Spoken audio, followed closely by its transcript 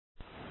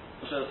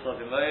Shos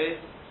Chavimoi.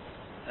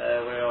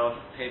 We're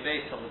on page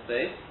 8 on the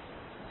base.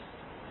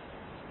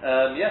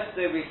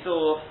 Yesterday we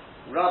saw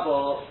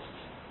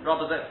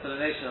Rabba's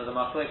explanation of the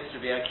Machlokes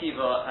Rabbi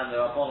Akiva and the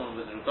Rabbanon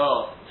with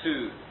regard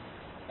to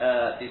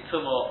the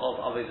Tumah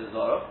of Avodah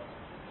Zarah.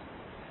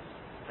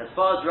 As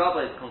far as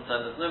Rabbah is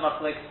concerned, there's no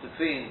Machlokes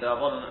between the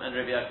Rabbanon and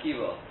Rabbi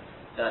Akiva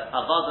that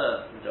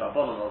Avada, the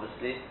Rabbanon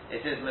obviously,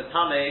 it is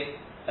Metame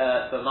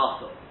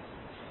B'Masel.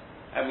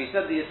 And we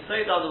said the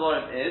Yesod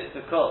Advarim is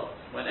because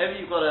whenever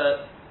you've got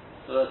a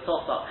sort of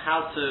toss up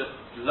how to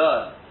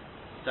learn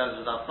in terms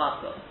of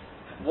Asmata,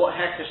 what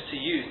hekesh to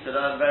use to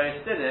learn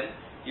various dinim,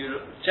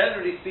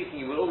 generally speaking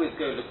you will always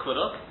go to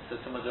Kuruk, so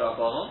Tumah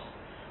D'Rabbanon,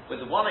 with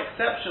the one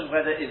exception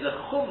where there is a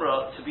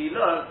Chumrah to be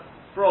learned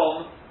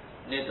from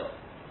Niddah.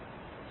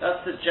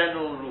 That's the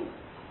general rule.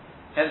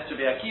 Hence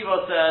Rabbi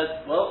Akiva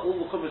says, well, all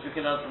the Chumras we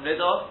can learn from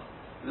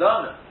Niddah,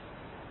 learn it.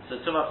 So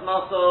Tumas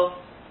Maso,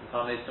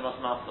 Metame Tumas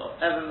Maso.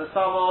 Even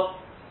Mesamo,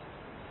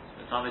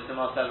 Metame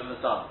Tumas Even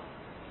Mesamo.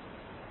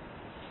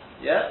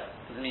 Yeah?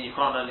 Doesn't mean you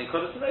can't learn any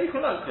Kudus. No, you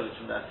can learn Kudus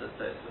from there, says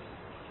Tosfos.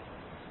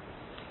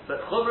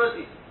 But Chumras,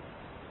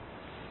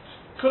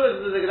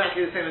 Kudus is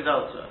exactly the same as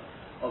elsewhere.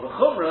 Or the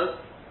Chumras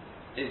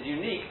is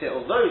unique that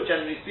although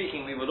generally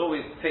speaking we would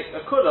always take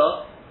a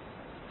Kudah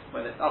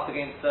when it's up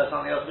against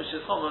something else which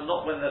is Chumrah,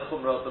 not when the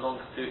Chumrah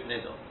belongs to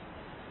Niddah.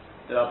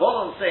 The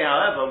Rabbanon say,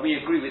 however, we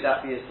agree with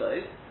that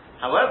Yesod.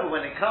 However,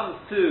 when it comes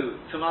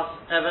to Tumas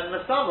Even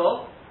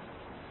Mesamo,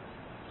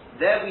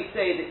 there we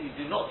say that you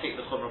do not take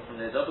the Chumrah from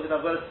Niddah because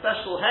I've got a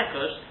special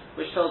Hekesh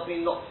which tells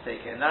me not to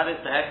take it, and that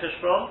is the Hekesh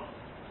from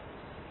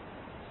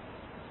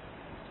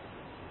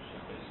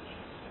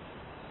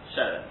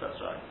Sheret,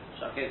 that's right.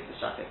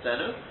 Shaket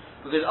Zenu,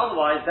 because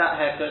otherwise that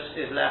Hekesh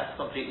is left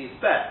completely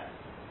spare.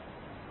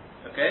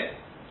 Okay?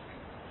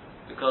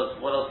 Because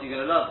what else are you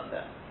going to learn from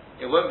there?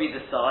 It won't be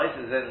the size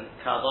as in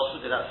Kadosh,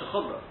 because that's the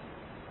Chumrah.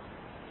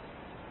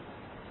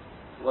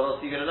 What else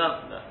are you going to learn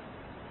from there?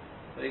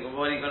 What are you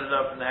going to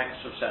learn from the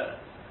Hekesh of Sheret?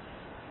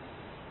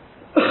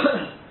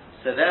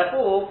 So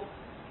therefore,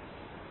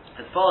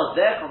 as far as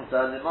they're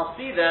concerned, it must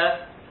be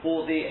there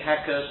for the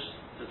Hekesh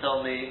to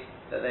tell me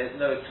that there is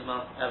no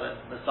Tumas Even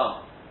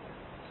Mesam.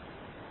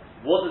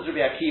 What does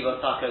Rabbi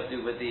Akiva Taka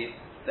do with the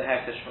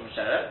Hekesh from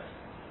Sheret?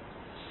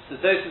 So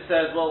Tosfos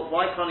says, well,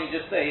 why can't he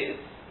just say it's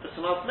a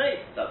Tumas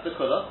Meis? That's the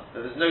Kula.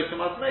 There's no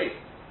Tumas Meis.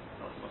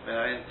 Not Tumas Meis,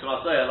 I mean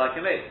Tumas Oya like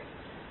a Meis.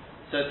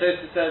 So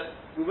Tosfos says,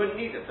 we wouldn't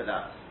need it for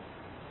that.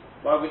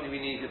 Why wouldn't we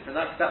need it for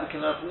that? Because that we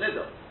can learn from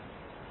Niddah.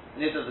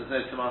 Niddah there's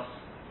no Tumas.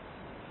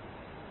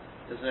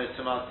 There's no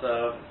Tumas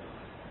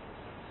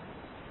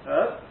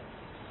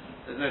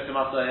there's no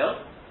Tumas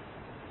Oya.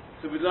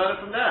 So we learn it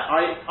from there.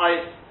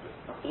 I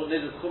thought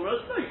Niddah's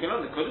Chumrah. No, you can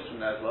learn the Kudus from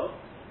there as well.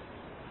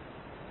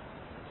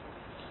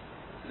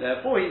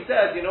 Therefore, he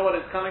said, you know what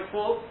it's coming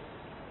for?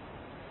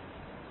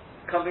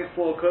 Coming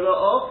for Kula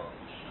of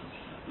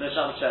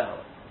Mesham Shehel.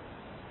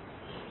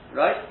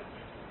 Right?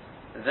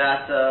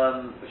 That,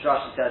 which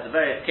Rashi says, the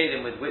various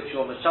kelim with which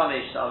you're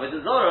Meshamish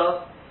Avodah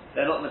Zarah,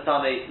 they're not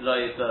Metame Lo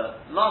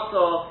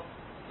Maso,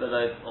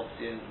 below,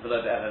 obviously,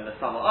 below the Even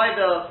Mesama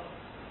either.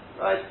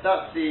 Right?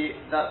 That's the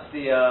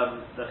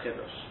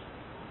Chiddush.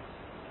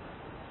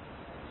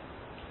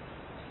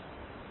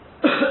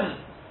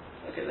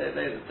 Okay,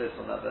 there's a twist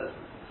on that, but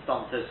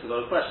some Tosfos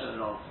got a question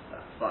and answer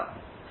that. Fine.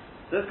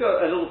 So let's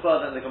go a little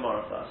further in the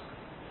Gemara first.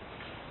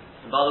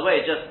 And by the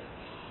way,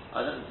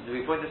 did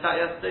we point this out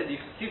yesterday? You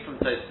can see from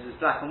Tosfos, it's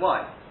black and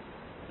white,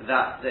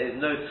 that there is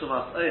no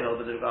Tumas Ohel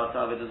with regard to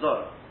Avodah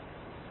Zarah.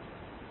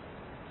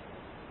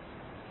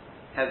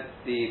 Hence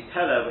the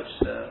Pella which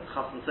the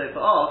Chasam Sofer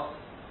asked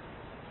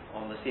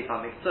on the Sefer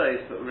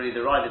HaMiktzos, but really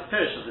the Rider's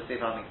Pirish of the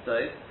Sefer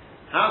HaMiktzos,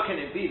 how can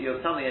it be that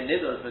you're telling me a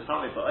Niddah is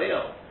Metame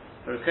Ba'oyel?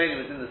 For a Kohen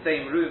was in the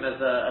same room as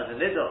a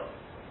Niddah.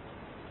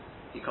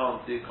 He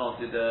can't do the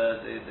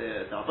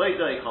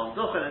Avodah, he can't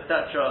Duchen,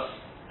 etc.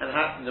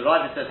 And the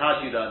Rider says, how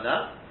do you learn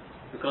that?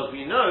 Because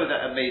we know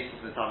that a Meis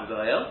is Metame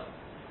Ba'oyel,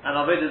 and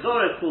Avodah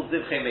Zarah is called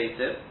Zivchei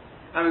Meisim,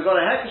 and we've got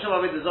a Hekesh of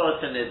Avodah Zarah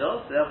to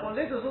Niddah, so therefore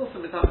Niddah is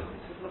also Metame.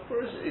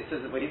 He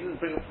says that he doesn't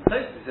bring it from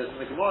Tosfos. He says from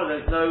the Gemara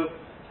there's no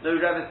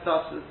remnant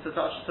to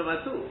touch the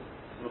Tumah at all.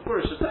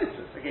 Mefurish is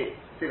Tosfos. Again,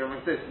 Sefer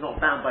HaMiktzos is not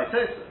bound by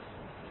Tosfos.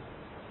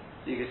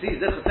 So you can see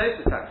Zichur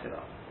Tosfos backs it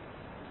up.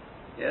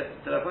 Yes?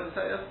 Did I point this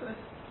out yesterday?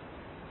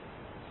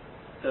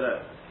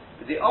 No.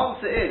 But the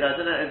answer is, I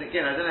don't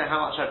know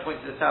how much I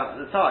pointed this out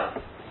at the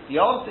time.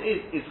 The answer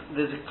is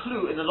there's a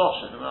clue in the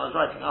Loshen, and when I was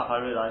writing up I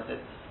realised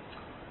it.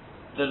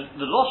 The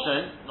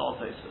Loshen,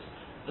 not Tosfos,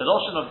 the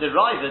Loshen of the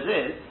Rivers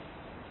is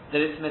that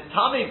it's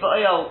Metame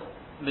Ba'oyel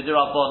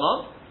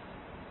Midrabanon,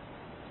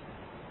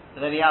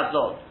 and then he adds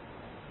on.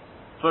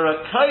 For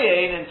a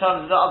Kohen, in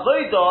terms of the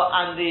Avodah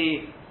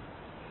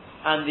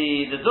and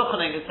the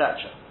Duchening,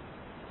 etc.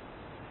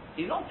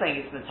 He's not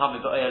saying it's Metame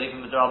Ba'oyel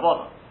even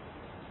Midrabanon.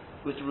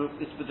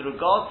 It's with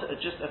regard to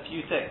just a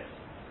few things.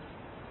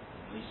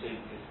 When you say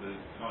if the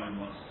Kohen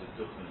wants to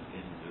Duchen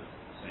in the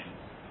same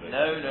place.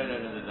 No.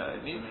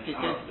 It means he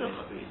can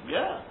Duchen.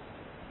 Yeah.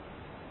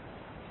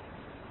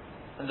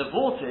 And the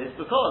vort is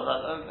because,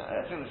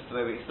 I think this is the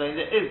way we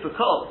explained it, is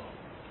because,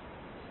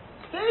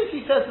 if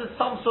he says there's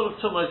some sort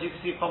of tumor, as you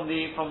can see from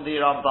the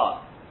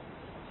Ramban,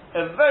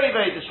 a very,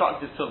 very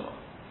destructive tumor.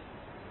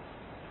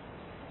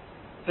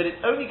 But it's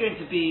only going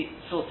to be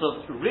sort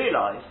of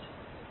realized,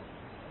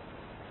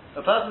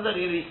 a person's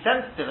only going to be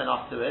sensitive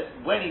enough to it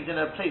when he's in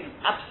a place of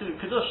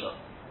absolute kedusha,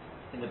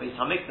 in the Beis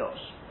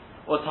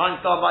HaMikdash, or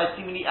times gone by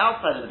seemingly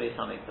outside of the Beis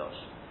HaMikdash.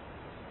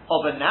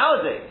 Oh, but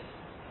nowadays,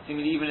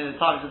 seemingly even in the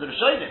times of the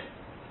Rishonim,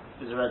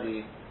 is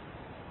already,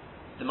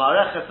 the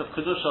Ma'areches of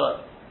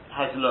kedusha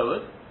has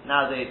lowered.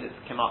 Nowadays it's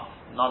come up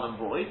null and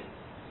void,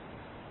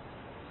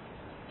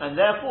 and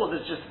therefore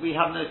we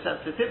have no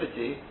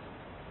sensitivity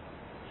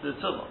to the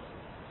tumor.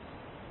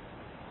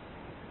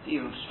 It's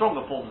even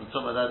stronger forms of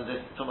tumor than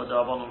this tumor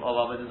d'Rabbanan of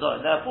Avodah Zarah.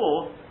 And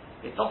therefore,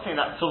 it's not saying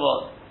that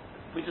tumor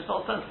we're just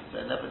not sensitive to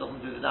it, and therefore it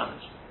doesn't do the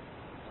damage.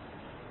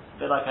 A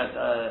bit like the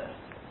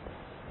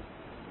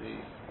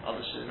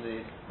other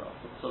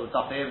sort of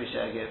Daf Yomi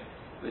share give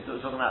we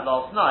were talking about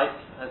last night.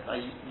 I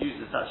use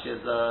this actually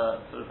as a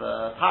sort of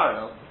a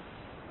parallel.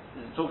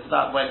 It talks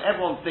about when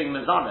everyone's being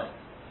mezaneh,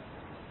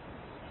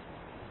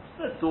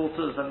 the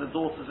daughters and the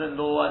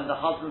daughters-in-law and the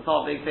husbands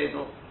are being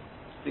faithful.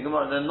 The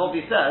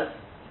Novi says,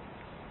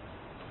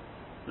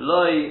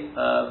 Loi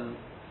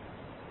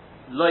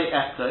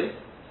echtos,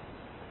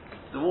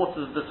 the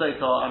waters of the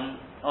Sota are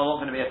not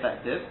going to be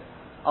effective.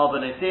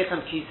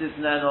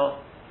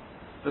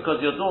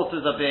 Because your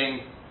daughters are being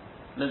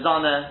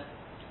mezaneh,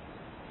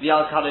 and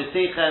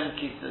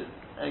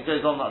it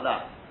goes on like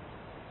that.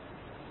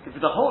 If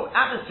the whole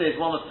atmosphere is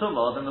one of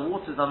tumah, then the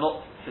waters are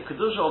not the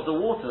kedusha of the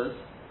waters.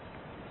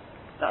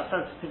 That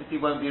sensitivity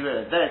won't be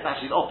realized. There, it's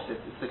actually the opposite.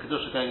 It's the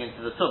kedusha going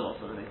into the tumah,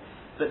 sort of thing.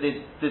 But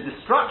the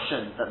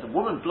destruction that the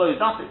woman blows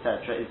up,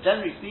 etc., is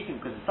generally speaking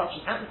because it's such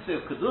an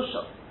atmosphere of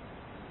kedusha.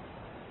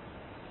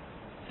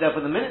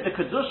 Therefore, the minute the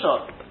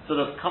kedusha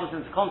sort of comes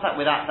into contact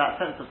with that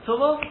sense of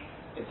tumah,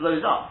 it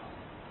blows up.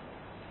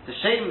 The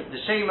Shem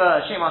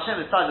Hashem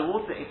inside the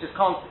water, it just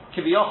can't,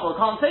 kiviyachol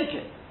can't take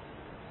it.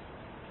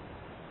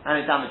 And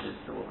it damages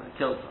the woman, it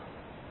kills her.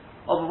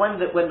 But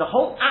when the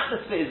whole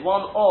atmosphere is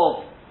one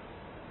of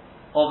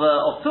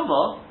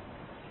tumah,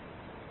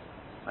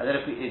 I don't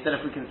know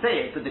if we can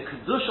say it, but the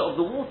kedusha of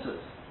the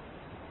waters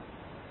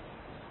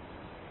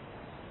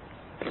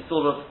is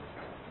sort of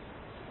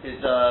I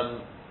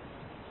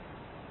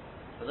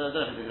don't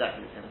know if it's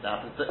exactly the same as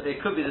that, but it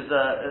could be there's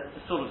a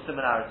sort of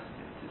similarity.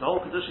 The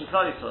whole kedusha in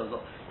Klal Yisrael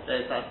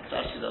is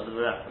actually the other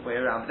way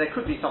around. But there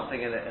could be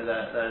something in there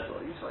as well.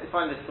 You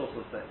find this sort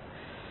of thing.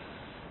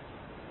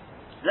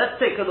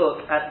 Let's take a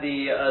look at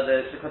the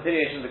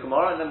continuation of the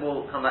Gemara, and then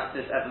we'll come back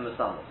to this Evan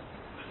Masamos.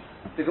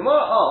 The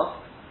Gemara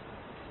asks,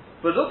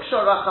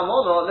 "V'luksha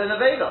rachamono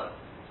lenaveda."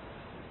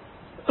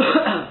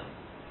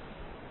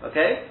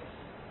 Okay.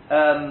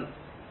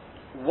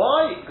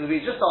 Why? Because we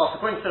just asked,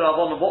 according to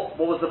Rabbanan, what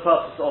was the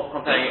purpose of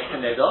comparing it to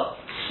Niddah?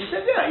 He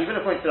said, yeah, even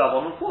according to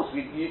Rabbanan, of course,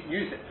 we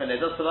use it for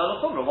Niddah, so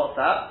what's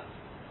that?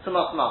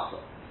 Tumas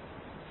Masa.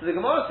 So the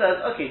Gemara says,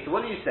 okay, so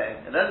what are you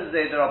saying? And then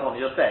the Rabbanan,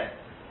 you're saying,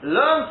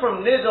 learn from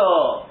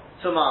Niddah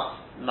Tumas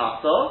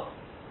Masa,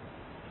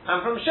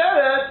 and from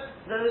Sheret,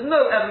 there is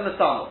no Evan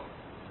Masamo.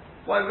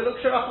 Why we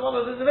look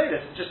Shirachamana as Neveda?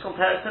 Just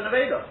compare it to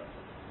Neveda.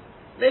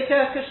 Make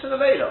a Kish to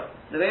Neveda.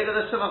 Neveda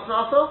is Tumas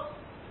Masa?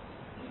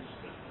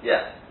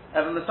 Yeah.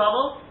 Evan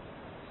Masamo?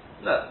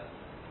 No.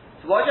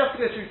 So why do you have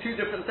to go through two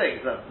different things?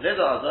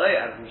 Niddah Azoi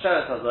and from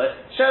Sheret Azoi.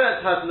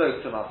 Sheret has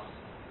no Tumas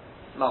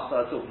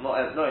Masa at all,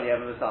 not only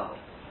Evan Masamo.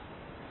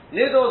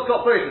 Niddah's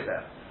got both of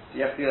them. So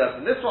you have to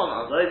learn from this one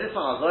Azoi,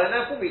 and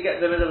therefore we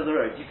get in the middle of the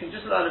road. You can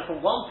just learn it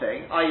from one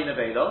thing, i.e.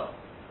 Neveda,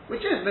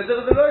 which is middle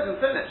of the road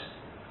and finished.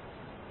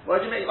 Why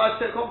do you make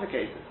life so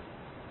complicated?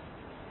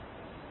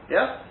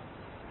 Yeah?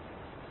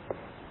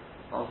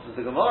 Answers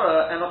the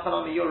Gemara, Emma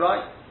Chanami, you're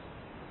right.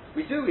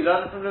 We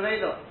learn it from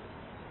Neveda.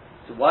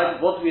 So what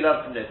do we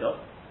learn from Niddah?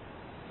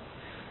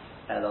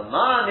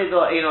 Elama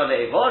Niddah Eino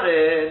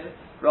Le'ivorin,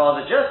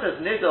 rather just as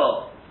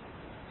Niddah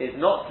is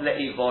not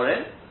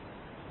Le'ivorin,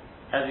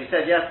 as we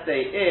said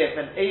yesterday, if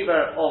an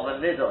Eber of a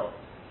Niddah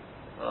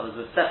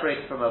was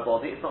separated from her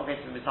body, it's not going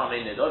to be Mitami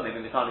Niddah, maybe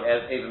Mitami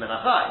Eber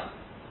Menachai,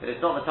 but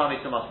it's not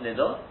Mitami Tumas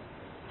Niddah.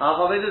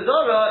 Avodah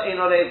Zarah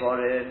Eino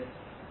Le'ivorin.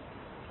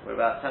 We're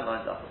about 10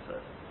 lines up or so.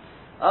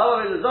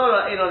 Avodah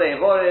Zarah Eino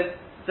Le'ivorin.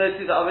 So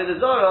too the Avodah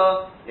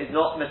Zarah is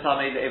not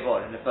Metame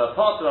Le'ivor. And if a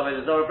part of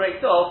Avodah Zarah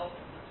breaks off,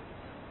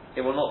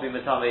 it will not be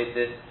Metame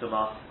this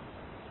Tumas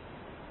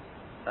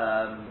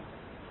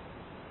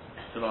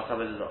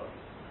Avodah Zarah.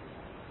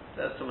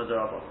 That's Tumas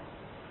Zarah.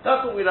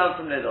 That's what we learn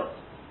from Niddah.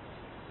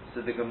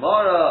 So the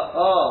Gemara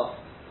asks,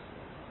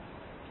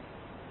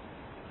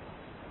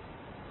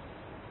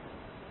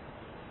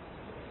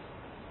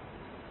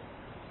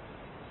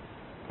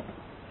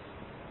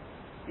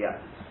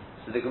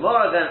 so the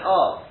Gemara then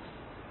asks,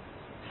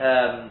 so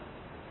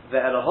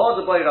that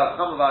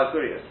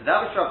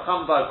was Rav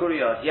Chama bar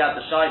Kuriya. He had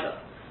the Shaila.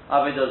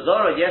 Avodah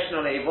Zarah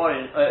yeshno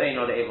le'ivorin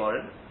eino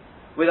le'ivorin.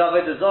 With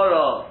Avodah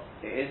Zarah,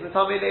 is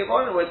Mitami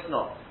le'ivorin or it's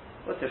not?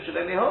 Well,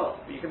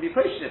 you can be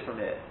pushing it from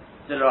here.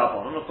 The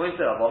Rabbanon, according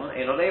to the Rabbanon,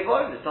 ain't on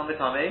Eivorim. It's not the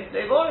Kamei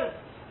Eivorim.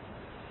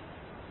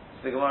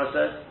 So the Gemara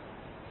says,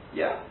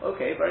 yeah,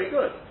 okay, very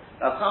good.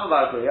 Rav Chama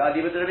bar Guria, I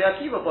leave it to Rabbi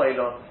Akiva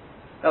Boilon.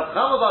 Rav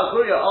Chama bar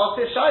Guria asked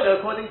his Shaila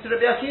according to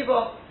Rabbi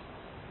Akiva.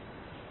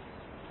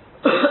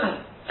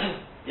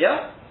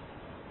 Yeah?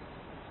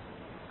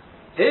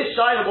 His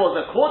Shaila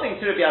was according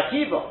to Rabbi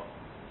Akiva,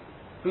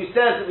 who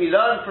says that we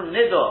learn from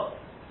Nidor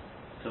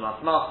to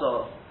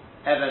Masmaso,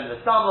 Even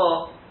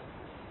Vesamo.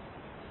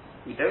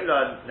 We don't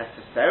learn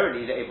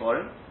necessarily the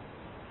Eivorim.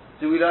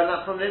 Do we learn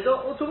that from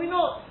Nidor or do we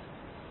not?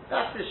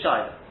 That's the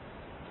Shaila.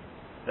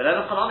 But then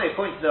Chanami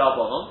points to the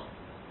Rabbanon.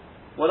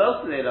 What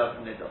else do they learn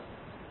from Nidor?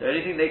 The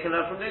only thing they can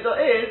learn from Nidor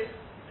is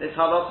this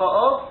halacha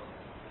of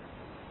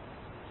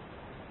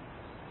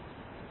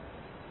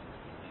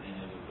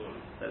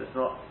that it's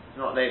not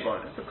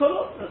Eivorim. It's a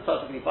kula. That's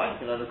perfectly fine. You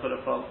can learn a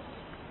kula from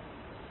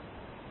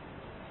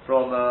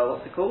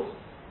what's it called?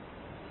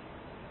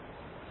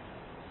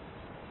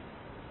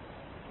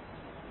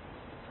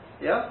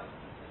 Yeah?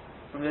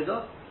 From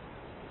Nidor?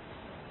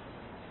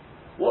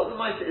 What the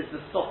mitzvah is the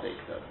suffix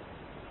though?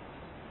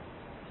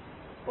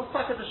 What's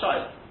back at the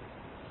Shaila?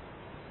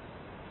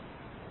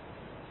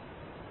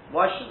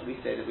 Why shouldn't we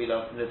say that we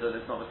learn from Nidor that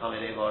it's not the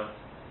Kamei Eivorim?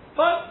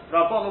 But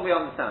Rabbanon we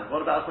understand.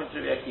 What about according to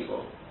Rabbi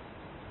Akiva?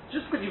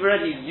 Just because you've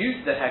already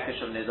used the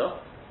Hekesh of Nidor,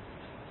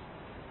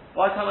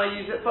 why can't I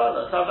use it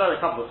further? So I've learned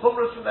a couple of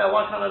Chumras from there,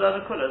 why can't I learn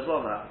a Kula as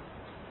well now?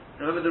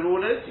 Remember the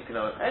rule is, you can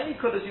learn any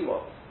Kulas you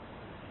want.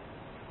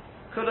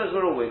 Kulas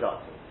we're always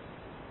up for,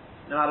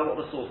 no matter what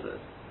the source is.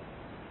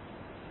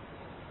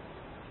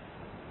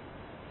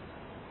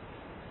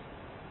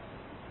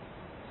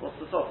 What's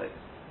the suffix?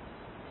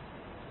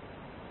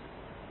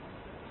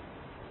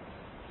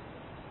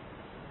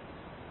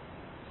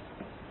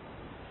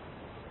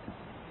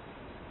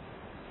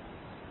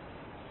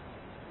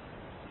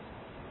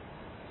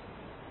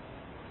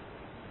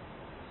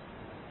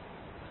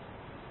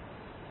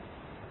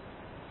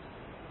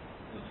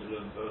 To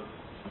learn both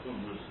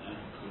Chumras and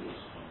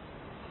Kulas from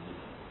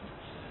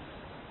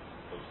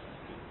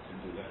can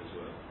do that as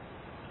well.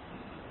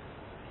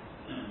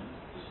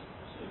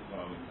 So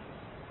far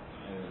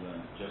I have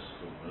learned just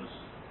Chumras.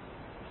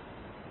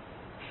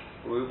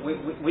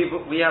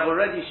 We have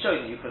already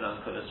shown you can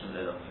learn Kulas from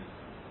Nidor.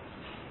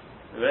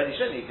 We've already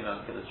shown you can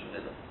learn Kulas from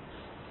Nidor.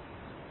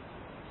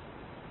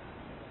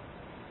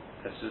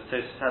 Because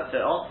Tosfos had to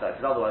answer that,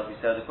 because otherwise we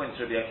said, according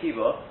to Rabbi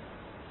Akiva,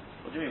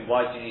 what do you mean,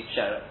 why do you need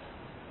Sheret?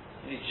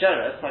 You need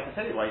Sheret, so I can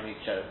tell you why you need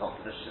Sheret, not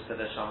for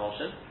the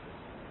Shamoshin,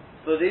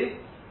 for the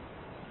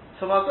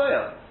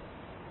Tomagoya.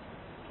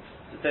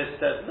 So Tosfos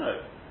says, no,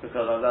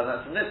 because I've learned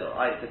that from Nidor.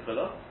 I eat the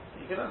Kula,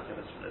 you can learn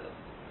Kulas from Nidor.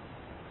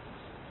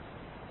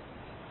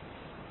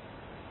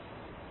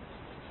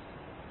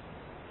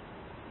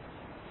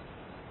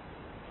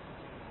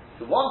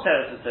 So one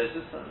teretz of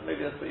Tosfos, and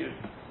maybe that's what you're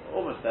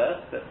almost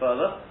there, a bit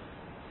further,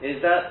 is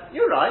that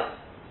you're right.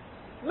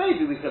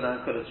 Maybe we can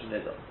learn Kulas from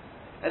Nidor.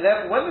 And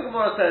then when the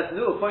Gemara says,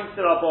 no, according to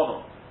the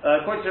Rabbanon,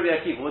 according to Rabbi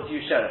Akiva, what do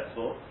you share it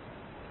for?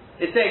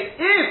 It's saying,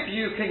 if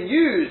you can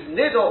use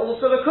Nidor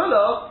also the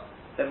Kula,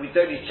 then we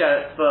don't need share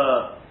it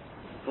for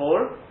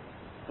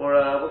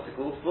what's it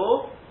called,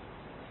 for?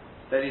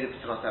 Don't need it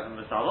for Tumas Avim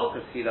Masalo,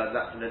 because he learns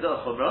that from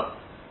Nidor, Chumrah.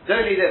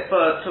 Don't need it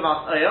for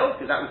Tumas Ayel,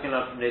 because that we can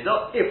learn from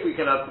Nidor, if we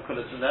can learn from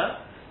Kulas from there.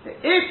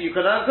 If you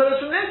can learn Kulas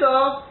from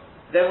Nidor,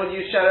 then we'll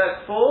use share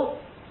it for,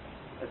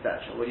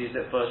 etc. We'll use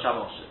it for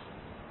Shamosh.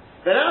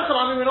 But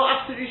we're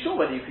not absolutely sure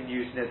whether you can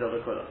use Nidor the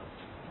Kula.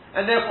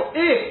 And therefore,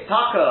 if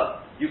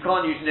Taka, you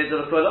can't use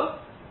Nidor the Kula,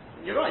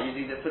 you're right, you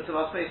need it for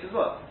Tumas Meis as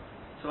well.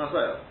 Tumas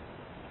Ayel.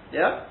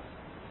 Yeah?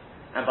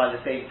 And by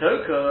the same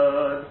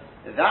token,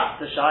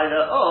 that's the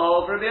Shaila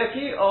of Rabbi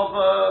Akiva,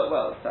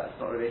 well, that's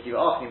not Rabbi Akiva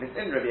asking, it's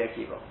in Rabbi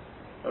Akiva,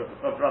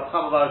 of Rav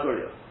Chama bar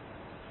Guria.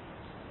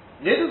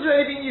 Nidor's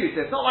already been used,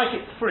 it's not like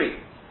it's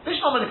free.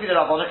 Bishlam and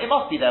Rabbanon, it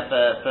must be there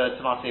for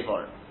Tumas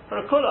Eivorim.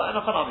 For a Kula and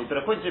a Chanami, but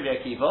according to Rabbi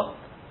Akiva,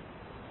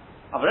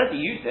 I've already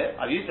used it.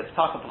 I've used it for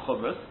Taka for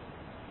Chumras.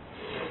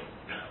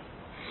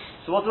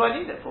 So what do I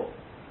need it for?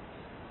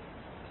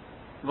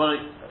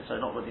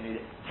 Not what do you need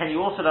it. Can you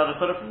also learn a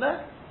Kula from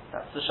there?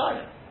 That's the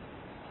Shaila.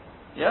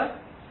 Yeah?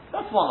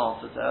 That's one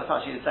answer to it. That's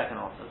actually the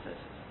second answer to it.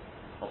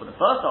 But the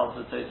first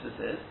answer to this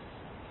is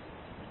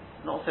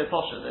not so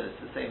posh that it's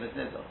the same as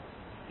Nidor.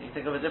 Can you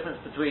think of a difference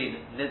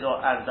between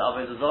Nidor and the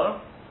Avodah Zarah?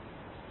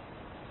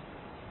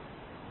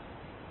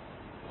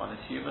 One is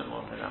human,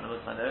 one is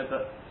animals, I know,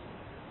 but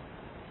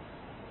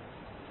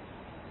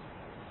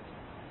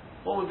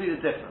what would be the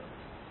difference?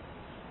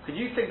 Could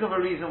you think of a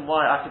reason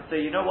why I could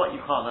say, you know what, you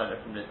can't learn it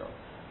from Nidor?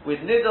 With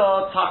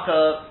Nidor,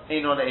 Taka,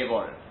 Einon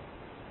Eivorim.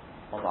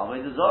 On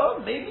Avodah Zarah,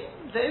 maybe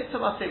there is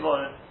Tumas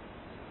Eivorim.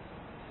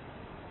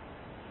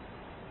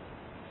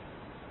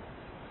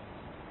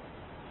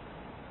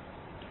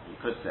 You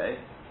could say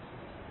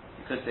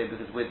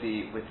because with the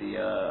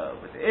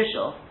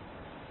Isha,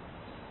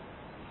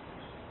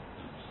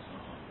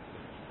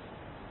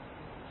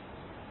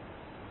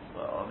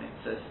 well, I mean,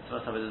 so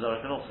Tumas Avodah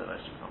Zarah can also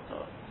actually become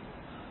Torah.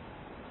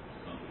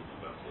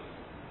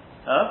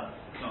 Huh?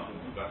 You can't put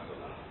them back on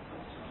that.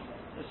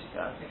 Yes, you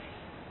can.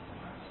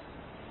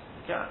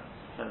 You can.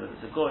 And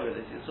it's a goy with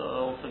it. It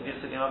also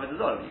gives a game of it as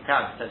well. You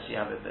can potentially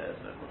have it there.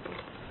 No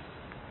problem.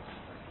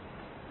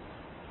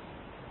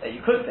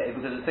 You could say,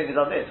 because the thing is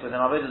on this, with an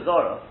Avodah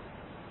Zarah,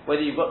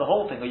 whether you've got the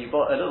whole thing or you've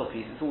got a little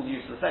piece, it's all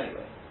useless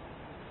anyway.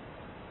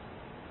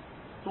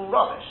 It's all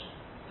rubbish.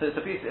 So it's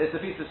a piece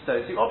of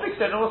stone. So you've got a big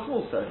stone or a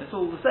small stone, it's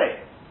all the same.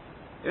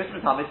 If it's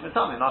Matami, it's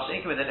Matami.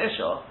 Masha'inkim with an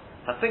Isha,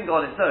 a finger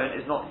on its own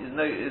has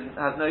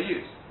no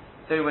use.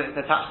 So when it's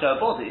attached to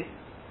a body,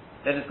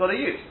 then it's got a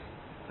use.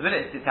 The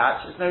minute it's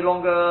detached, it's no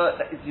longer,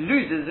 it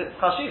loses its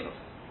chashivah.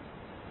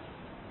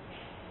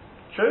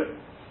 True?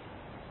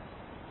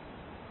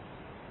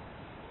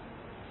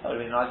 I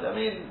mean,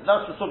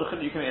 that's the sort of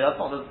chiluk you can make. That's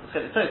not the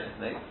chiluk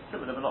Tosfos makes.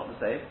 Similar but not the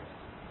same.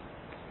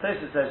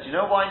 Tosfos says, do you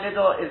know why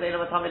nidor is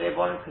Eina Matami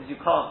Le'Evorim? Because you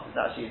can't, it's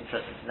actually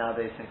interesting,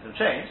 nowadays things have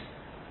changed,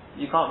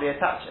 you can't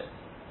reattach it.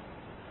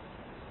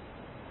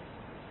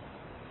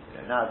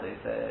 Nowadays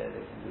they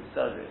can do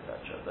surgery,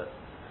 etc. But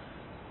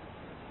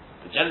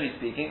generally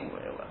speaking,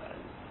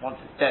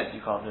 once it's dead, you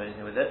can't do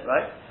anything with it,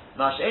 right?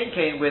 Mash'en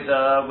came with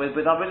Avodah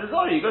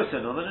Zarah. You go to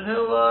a woman and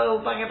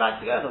he'll bang it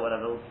back together,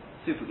 whatever,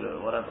 super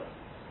glue or whatever.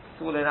 It's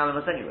all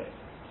inanimate anyway.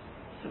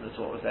 Similar to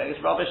what we're saying.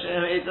 It's rubbish.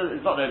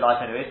 It's not no life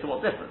anyway. So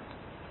what difference?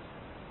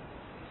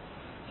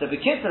 So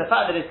because to the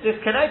fact that it's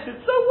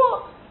disconnected, so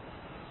what?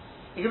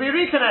 It can be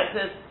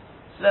reconnected.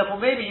 So therefore,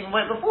 maybe even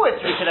when before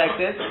it's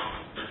reconnected.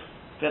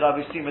 That I've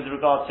seen with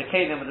regards to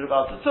Kalim, with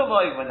regards to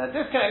Tumah, even when they're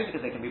disconnected,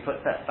 because they can be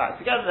put back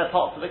together, they're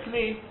parts of the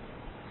Kli.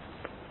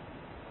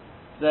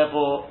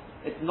 Therefore,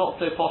 it's not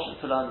so posh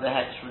to learn the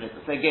Hex from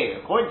Nidus. They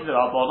gave, according to the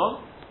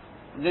Rabbanon,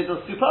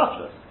 Nidus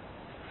superfluous.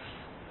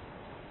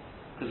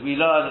 Because we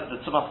learn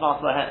the Tumas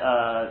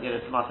Masa,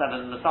 Tumas 7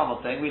 and the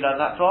Samad thing, we learn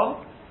that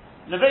from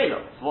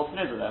Nevela. So what's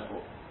Nidus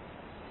therefore?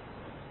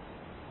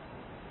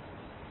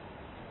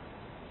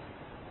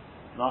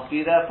 Must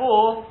be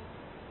therefore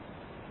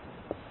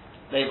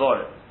they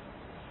borrow.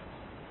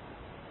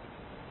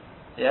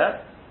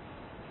 Yeah?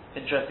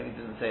 Interesting it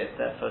didn't say it's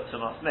there for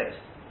Tumas Meis.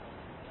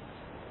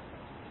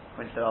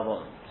 According to the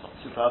Rabbanon. It's not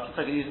superfluous,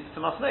 I could use it for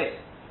Tumas Meis.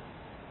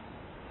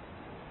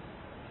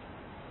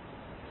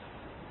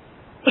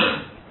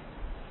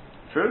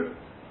 True?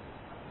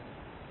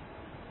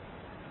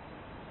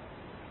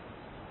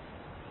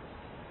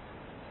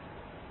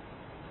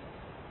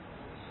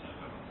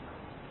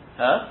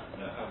 Huh?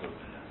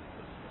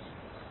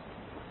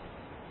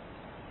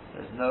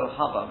 There's no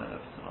Habam in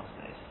it for Tumas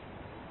Meis.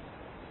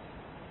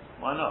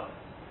 Why not?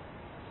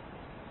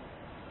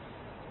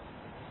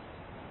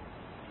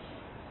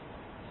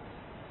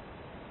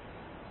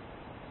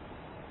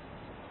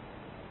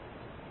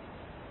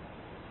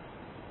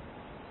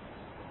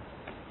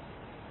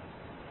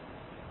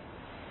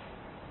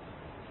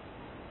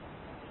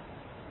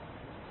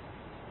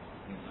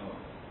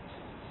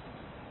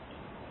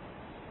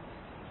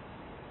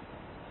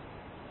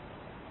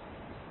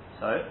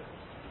 So?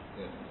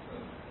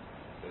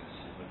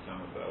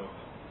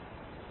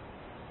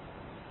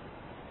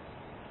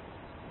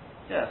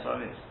 Yeah, that's what I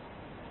mean.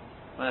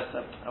 When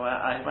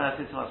I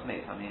say Tumas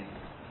Meis, I mean,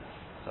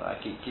 so I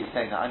keep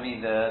saying that, I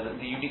mean the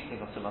unique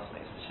thing of Tumas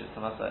Meis, which is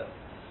Tumas Oil.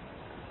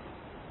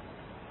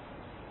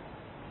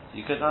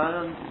 You could,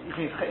 I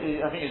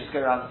think you just go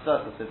around the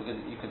circle, so because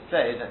you could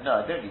say that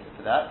no, I don't need it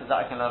for that, because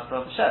that I can learn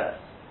from Sheret.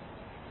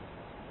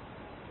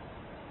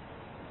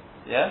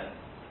 Yeah?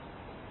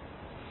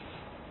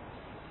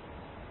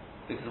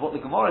 Because what the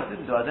Gemara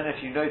didn't do, I don't know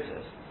if you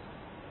noticed,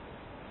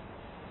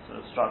 sort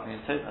of struck me,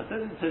 I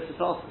don't think Tosfos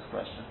asked this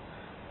question.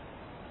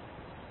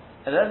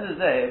 At the end of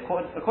the day,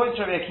 according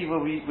to Rabbi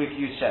Akiva, we can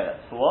use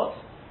Sheret. For what?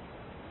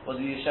 What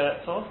do you use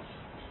Sheret for?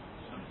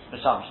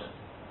 Meshamshin.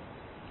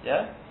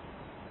 Yeah?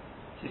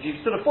 So if you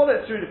sort of follow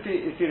it through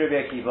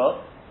Rabbi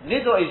Akiva,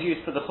 Nidor is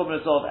used for the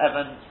chumras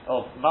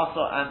of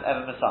Masa and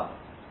Evan Masam.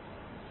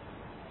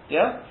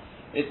 Yeah?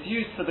 It's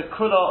used for the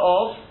kula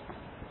of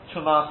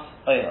Tumas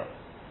Oil.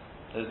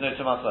 There's no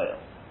Tumas Oil.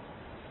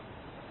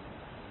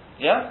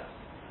 Yeah?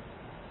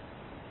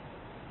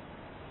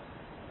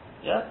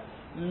 Yeah?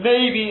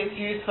 Maybe it's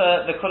used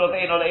for the kula of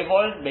Ein or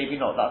Evorin, maybe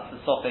not. That's the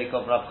sofek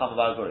of Rav Chama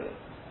bar Guria.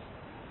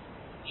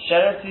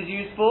 Sheret is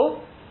used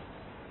for?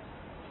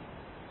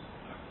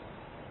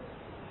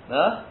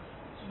 No?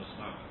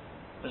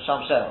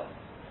 Misham Shel.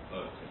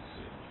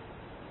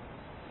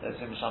 Let's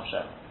say Misham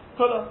Shel.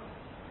 Kula.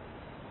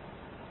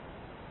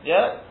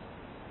 Yeah?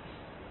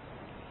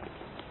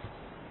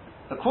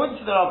 According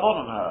to the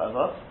Rabbanon,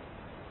 however,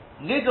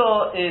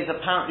 Nidor is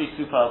apparently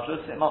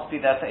superfluous. It must be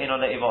there for Ein or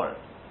Evorin.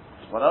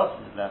 What else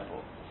is it there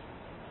for?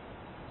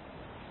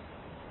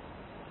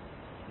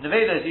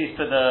 Nevela is used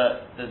for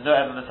there's no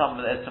ever Masam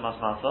with Es Tumas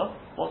Masa.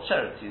 What's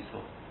Sheret used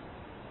for?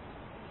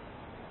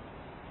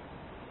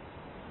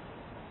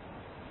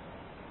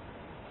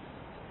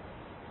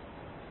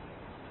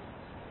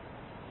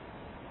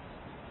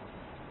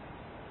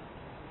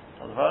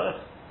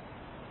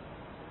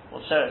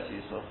 What's Sheret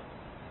used for?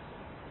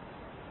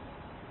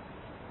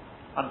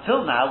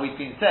 Until now we've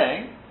been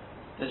saying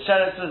that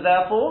Sheret was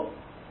there for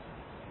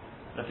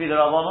Lefi the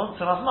Rabbanon,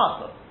 Tumas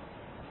Maso.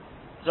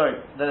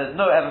 Sorry, there's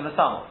no Evan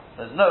Mesama.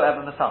 There's no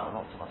Evan Mesama,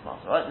 not Tumas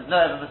Maso, right? There's no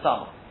Evan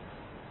Mesama.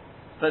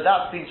 But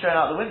that's been thrown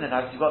out the window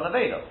now because you've got an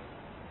Aveda.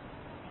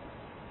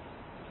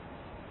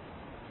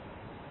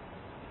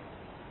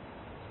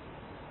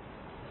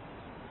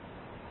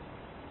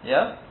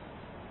 Yeah?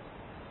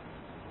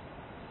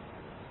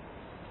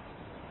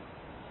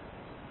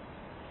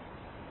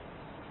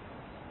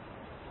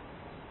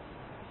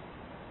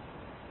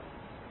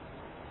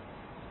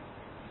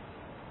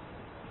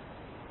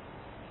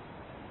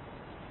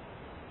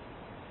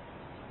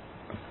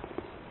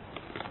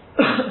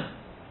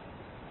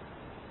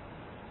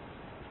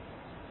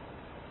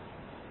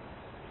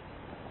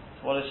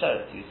 What is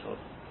Sheretz useful?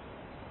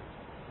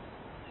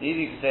 So either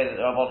you could say that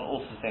the Rabbanon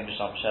also say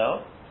Misham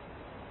Shel,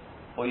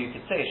 or you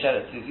could say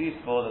Sheretz is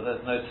useful that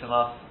there's no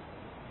Tumas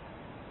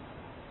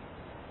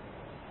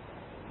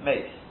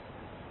Mace.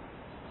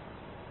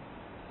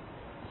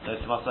 No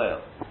Tumas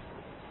Oil.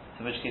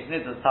 In which case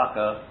Nidus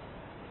Taka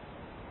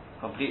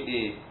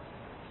completely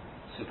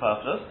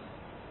superfluous,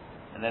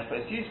 and therefore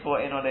it's useful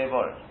in Olei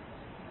Vorim.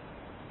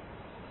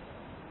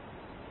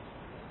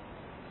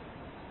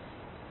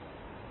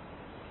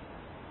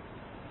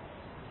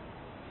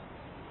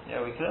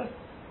 Yeah, we could.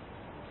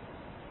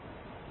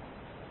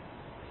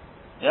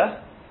 Yeah?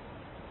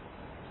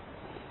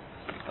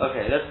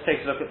 Okay, let's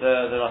take a look at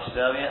the Rashi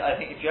there. I mean, I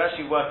think if you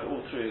actually work it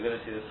all through, you're going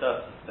to see the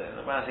surface thing.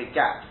 When I say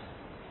gaps,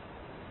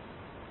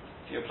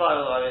 if you apply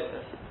all of it,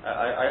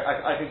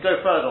 I could go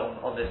further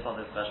on this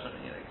question,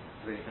 you know,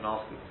 because you can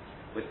ask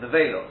with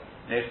Nevela.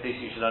 If this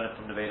you should learn it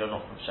from Nevela,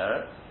 not from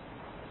Sheretz.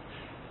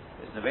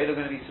 Is Nevela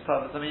going to be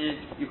superfluous? I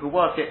mean, you could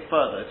work it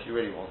further if you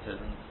really wanted,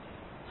 and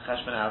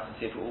cheshbon out and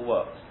see if it all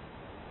works.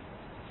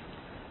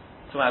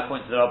 So I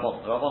point to the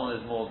Rabbanon. The Rabbanon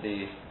is more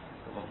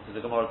because the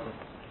Gemara can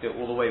go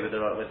all the way with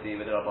the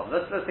Rabbanon.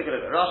 Let's take a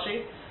look at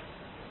Rashi.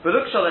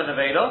 Beluk Shalom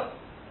Nevela.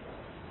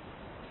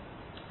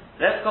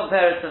 Let's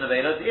compare it to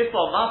Nevela. The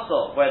Islam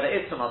Maso, where there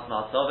is Tumas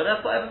Maso, but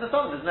that's not Evan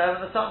Mesama. There's no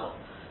Evan Mesama.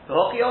 The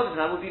Hoki Odim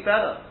that would be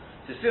better.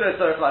 So Silo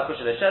Sorach Lai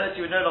Kusha the Sheretz,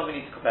 you would no longer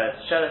need to compare it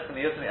to Sheretz and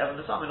the Yotim Evan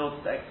Mesama in order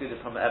to exclude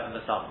it from Evan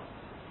Mesama.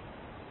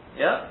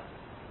 Yeah.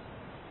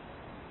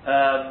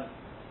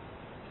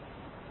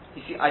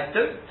 You see, I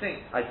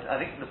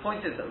think the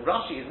point is that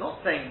Rashi is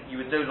not saying you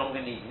would no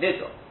longer need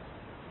Niddah.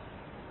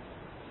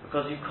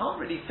 Because you can't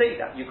really say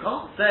that. You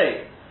can't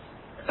say,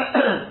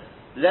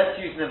 let's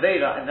use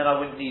Nevela and then I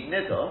wouldn't need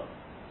Niddah.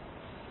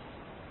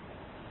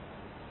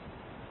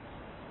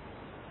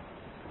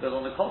 Because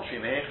on the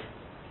contrary,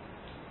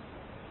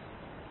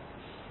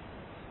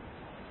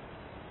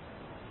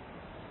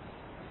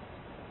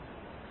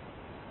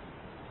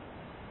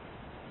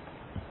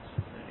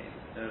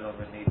 no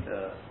longer need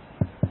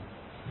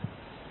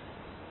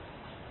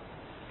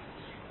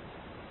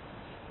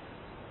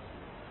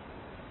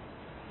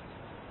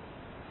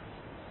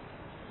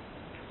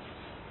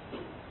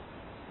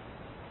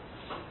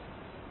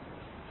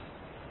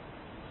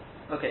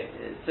okay,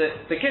 so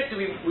the kids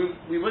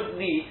we wouldn't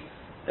need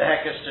the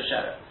hekesh to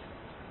Sheretz.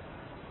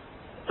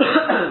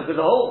 Because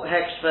the whole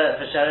hekesh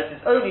for Sheretz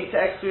is only to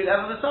exclude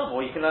Evan Mesama,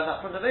 or you can learn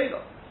that from the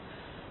Vela.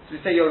 So we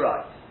say you're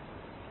right.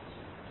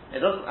 It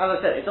doesn't, as I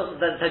said, it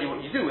doesn't then tell you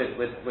what you do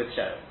with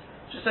Sheretz.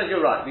 It just says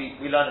you're right,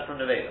 we learn it from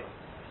the Vela.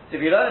 So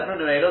if you learn it from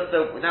the Vela,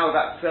 so now we're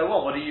back to square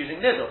one, what are you using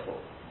Niddah for?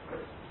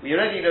 We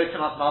already know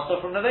Tumas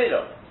Maso from the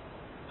Vela.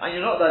 And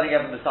you're not learning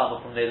Evan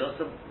Mesama from Niddah,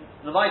 so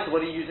the Maita,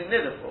 what are you using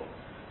Niddah for?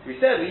 We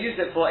said we use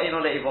it for Ein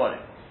Olei Vorim.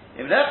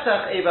 If an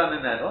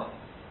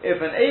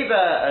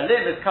Eva, a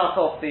limb is cut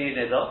off the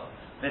Niddah,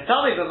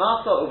 Mitami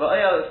b'Maso uva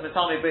Eyel, it's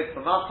Mitami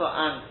b'Maso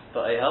and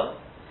b'Eyel,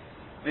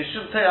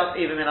 Mishum Teras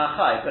Eva min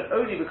Achai, but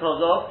only because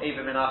of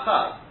Eva min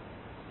Achai.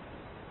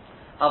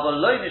 Aval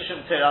lo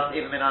Mishum Teras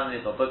Eva min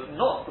Niddah, but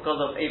not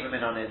because of Eva min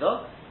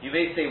Niddah. You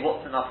may say,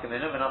 what's the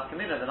nafkamina? The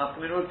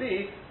nafkamina would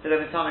be that they're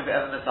Mitami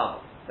b'Evan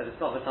Mesama, that it's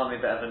not Mitami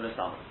b'Evan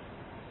Mesama.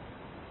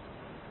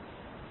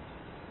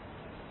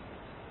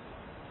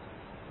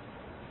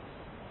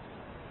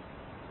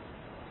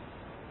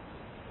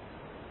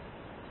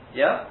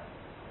 Yeah?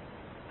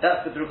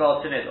 That's with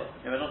regard to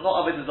Niddah.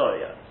 Not Avodah Zarah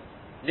yet.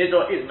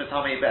 Niddah is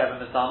Matame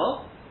Be'evan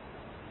Mesama,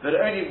 but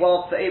only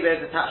whilst the Eva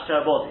is attached to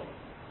her body.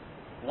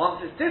 Once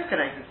it's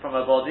disconnected from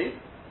her body,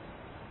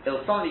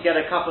 it'll suddenly get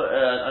a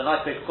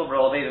nice big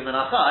chumrah of Eva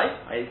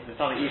Menachai, i.e.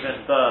 Matame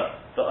even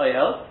the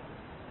Oyel,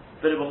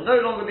 but it will no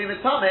longer be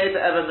Matame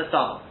Be'evan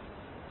Mesama.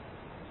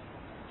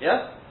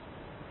 Yeah?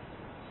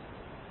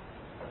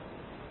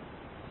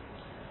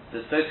 So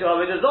to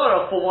Avodah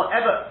Zarah, for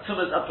whatever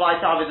tumas apply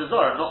to Avodah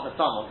Zarah, not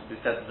Mesama, because we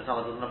said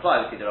Mesama doesn't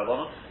apply to Kidei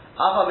Rabbanon.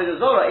 Af Avodah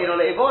Zarah, Ein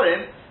Olei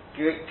Vorim,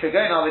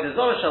 Kagon Avodah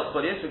Zarah Shel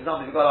Chulius, for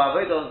example, you've got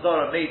Avodah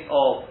Zarah made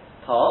of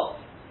parts,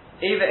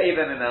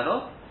 Eva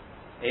Mimeno,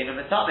 Ein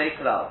Metame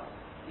Klal.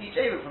 Each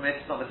Eva from it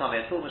is not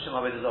Metame at all, Mishum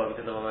Avodah Zarah,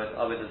 because of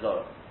Avodah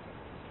Zarah.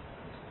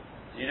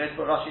 Do you notice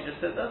what Rashi just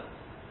said there?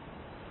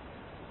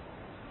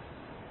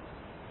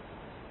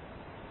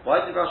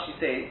 Why did Rashi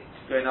say,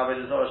 Kagon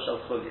Avodah Zarah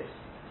Shel Chulius?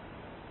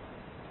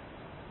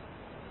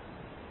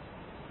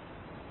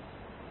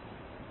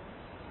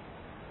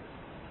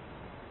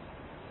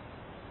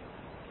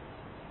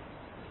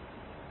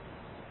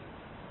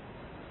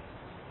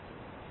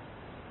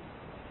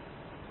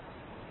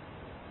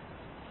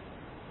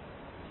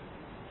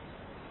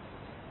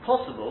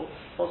 possible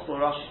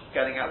Rashi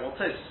getting at what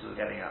Tosfos was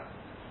getting at.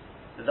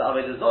 That the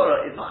Avodah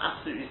Zarah is not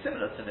absolutely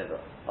similar to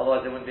Nidor.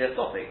 Otherwise there wouldn't be a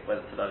topic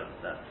whether to learn it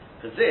from them.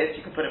 For this,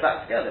 you can put it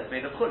back together. It's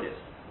made of chulias.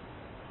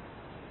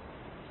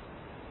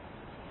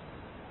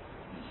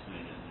 It's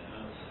made in the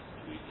house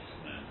to be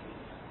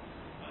dismantled.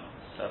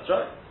 That's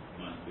right.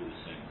 Might be the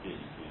same thing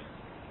if you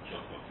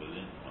chop off a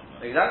limb from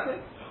that. Exactly.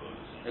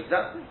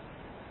 Exactly.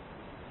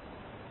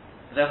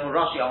 And therefore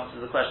Rashi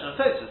answers the question of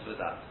Tosfos with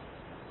that.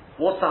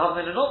 What's the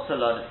Havmina not to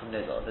learn it from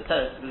Nidor? The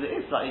teretz, because it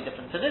is slightly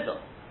different to Nidor.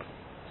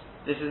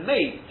 This is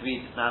made to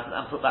be dismantled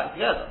and put back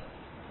together.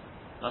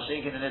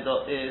 Mashiach in the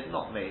Nidor is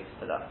not made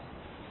for that.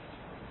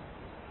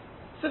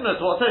 Similar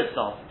to what Tosfos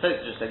answered.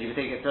 Tosfos just said you can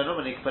take it to a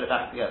number and you can put it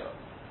back together.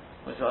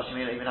 Which Rashi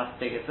may not even have to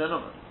take it to a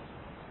number.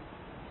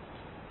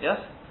 Yes?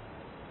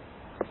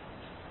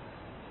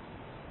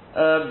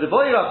 The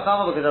boy Rav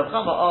Chama, because Rav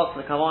Chama asked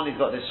the Kaman, he's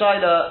got this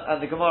Shaila,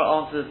 and the Gemara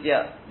answers,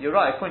 yeah, you're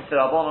right, according to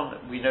the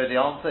Rabbanon, we know the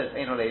answer, it's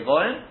Ein Olei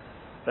Voyin,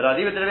 but I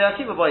leave it to Rabbi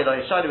Akiva, boy,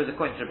 his Shaila was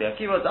according to Rabbi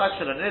Akiva, the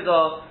actual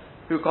Nidor,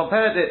 who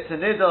compared it to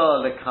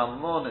Nidor, the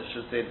Kamon, it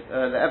should say,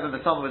 the Eben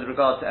Mesamo with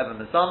regard to Eben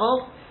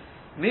Mesamo.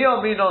 Mio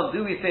Minon,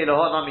 do we say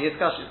Lahon Nami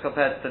Yiskash is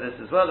compared to this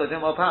as well, or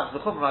perhaps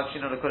the Chum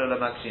Makshino, the Kula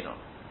Makshino.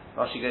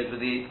 Rashi goes with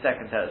the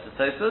second teretz of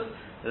Tosfos.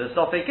 The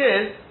topic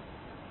is,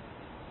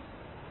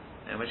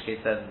 in which case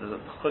then the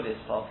chulias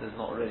part is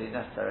not really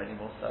necessary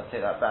anymore, so I'll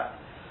take that back.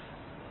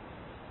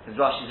 Because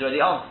Rashi's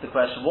already answered the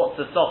question, what's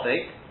the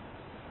topic?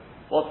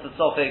 What's the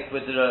topic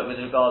with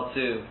regard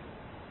to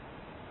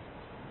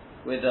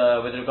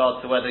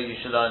whether you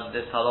should learn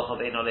this halach of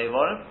Ein Olei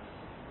Vorim?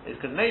 Is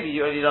because maybe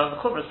you only learn the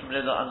chumras from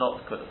Nidor and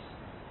not the kulas.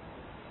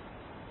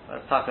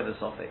 That's taka the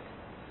topic.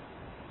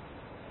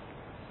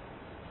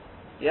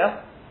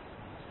 Yeah?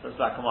 So it's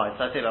black and white.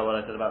 So I tell you what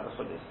I said about the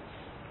chulias.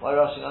 Why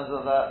Rashi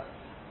answers that?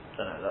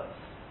 Don't know that.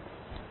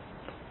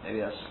 Maybe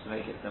that's just to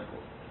make it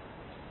simple.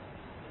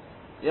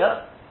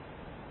 Yeah?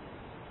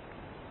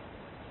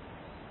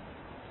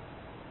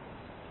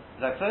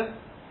 Is that clear?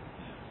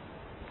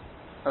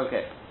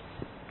 Okay.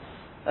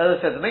 As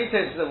I said, the main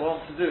thing that we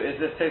want to do is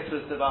this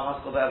Tosfos to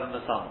Ba'amaskal Be'evan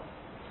Masamo.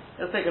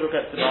 Let's take a look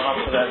at the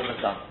Ba'amaskal Be'evan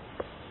Masamo.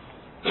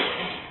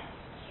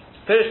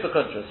 Pirish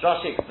B'Kuntras,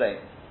 Rashi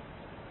explains.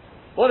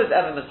 What is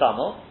Evan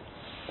Masamo?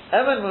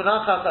 Evan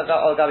Munachas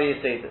Al Gabi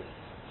Yisedus.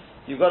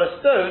 You've got a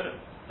stone,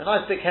 a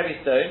nice big heavy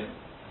stone,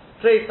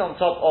 placed on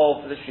top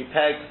of literally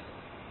pegs.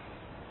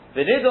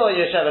 The Nidor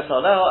Yeshevet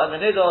Aleho, and the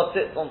Nidor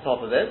sits on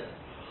top of it.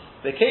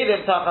 The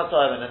Kelim Tachas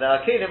Evan, and there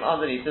are Kelim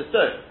underneath the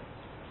stone.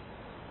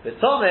 The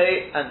Tome,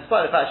 and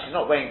despite the fact she's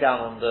not weighing down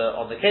on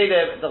the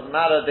Kelim, it doesn't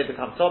matter, they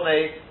become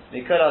Tome,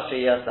 Nikola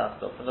Sheyeh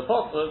Sastov. From the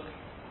Pasuk,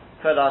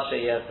 Kola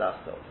Sheyeh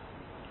Sastov.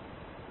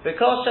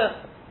 Because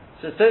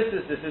this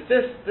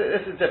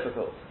is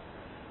difficult.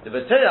 The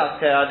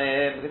B'Teras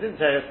Kehanim, because in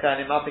Teras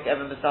Kehanim, Mapik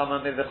Evan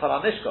Mesama Miv the Chol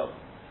HaMishkov.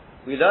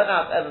 We learn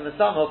out Evan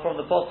Mesama from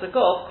the Pasuk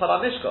of Chol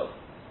HaMishkov.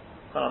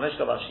 Chol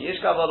HaMishkov Ashi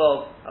Yishkav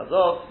Olov,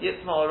 Azov,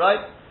 Yitzma,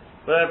 alright?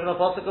 We learn from the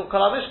Pasuk of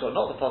Chol HaMishkov,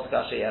 not the Pasuk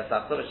Ashi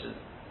Yesachta, which is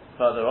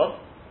further on.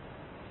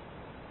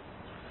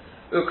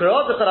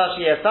 Ukrod the Chol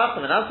Ashi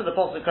Yesachta, and after the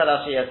Pasuk Chol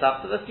Ashi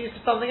Yesachta, that's used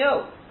for something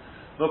else.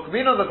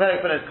 Mukminon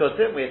B'Perek Benes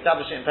Kutim, we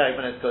establish it in Perek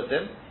Benes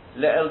Kutim,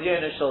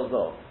 Le'Elyon Shel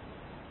Zov.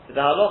 The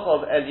halach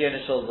of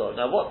Elyon Shel Zov.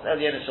 Now, what's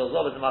Elyon Shel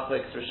Zov? Is the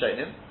Machlokes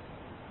Rishonim.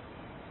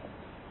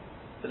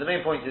 But the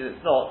main point is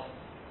it's not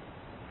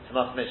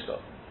Tumas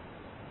Mishkov.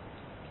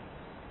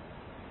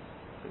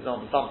 For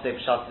example, some say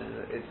Pshat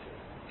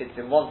it's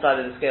in one side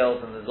of the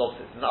scales and the Zov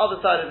sits on the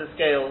other side of the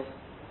scales,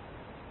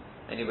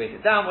 and you weight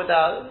it down with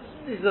that.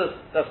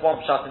 That's one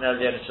Pshat in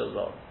Elyon Shel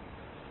Zov.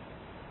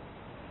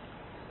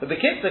 But the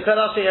Kitzur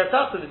Kalash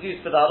Yasachta is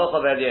used for the halach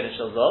of Elyon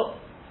Shel Zov.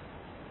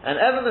 And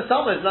Evan the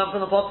Summer is learned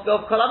from the Pasuk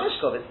of Kol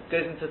HaMishkov. It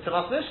goes into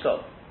Tumas Mishkov.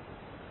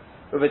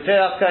 With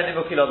Teras Kohanim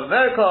Ukilov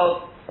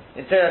Merkov,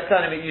 in Teras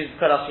Kohanim it uses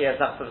Kol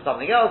HaShiyasach for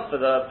something else, for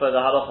the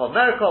halach of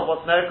Merkov.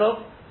 What's Merkov?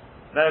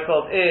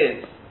 Merkov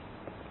is...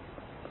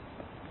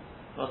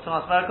 What's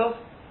Tumas Merkov?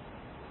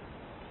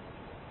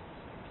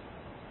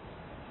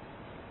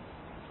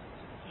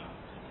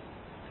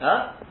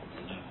 Huh?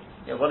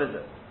 Yeah, what is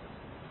it?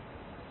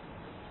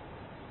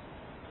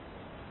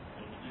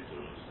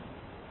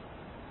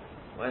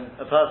 When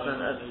a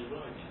person,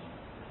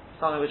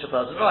 something which a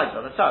person rides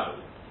on, a saddle,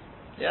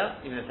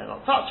 yeah, even if they're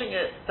not touching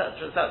it,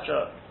 etc.,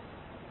 etc.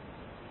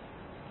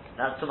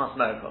 That's Tumas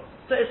Merkov.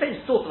 So the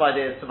same sort of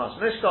idea as Tumas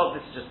Mishkov.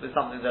 This is just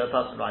something that a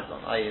person rides on,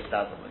 i.e., a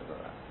saddle, something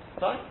like that.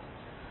 Fine.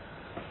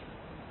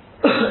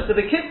 So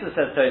the Kitzur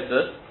says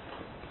Tosfos,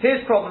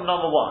 here's problem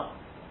number one.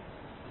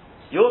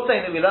 You're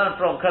saying that we learn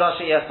from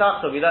Kalashi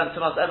Yasachta, we learn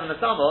Tumas Evan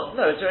Mesamo.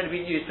 No, it's only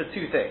been used for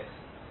two things.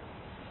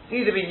 It's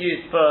either been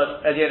used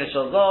for Elyon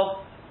Shel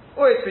Zov,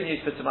 or it's been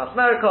used for Tumas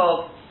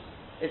Merkov.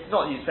 It's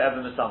not used for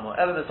Evan Mesamo.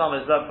 Evan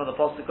Mesamo is learned from the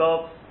Pasuk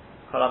of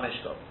Kol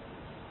HaMishkov.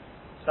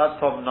 So that's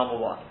problem number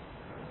one.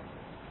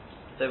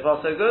 So far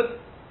so good?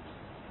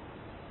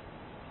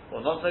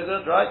 Or not so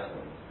good, right?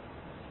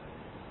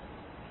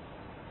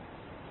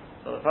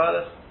 So the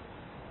pilot?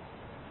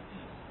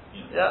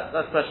 Yeah,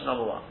 that's question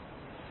number one.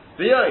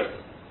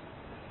 V'yoyt.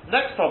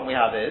 Next problem we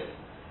have is,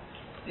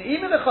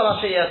 even the Chol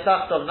HaSheyeh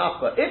Sachtov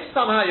Nafka, if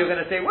somehow you're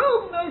going to say,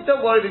 well, no,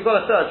 don't worry, we've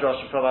got a third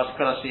Rosh from Chol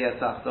HaSheyeh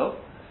Sachtov,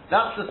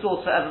 that's the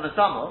source for Evan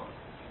Masamo.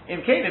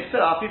 In Kelim, so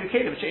after the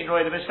Kelim, Shein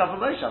Roy the Mishkan from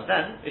Moshav,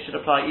 then it should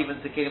apply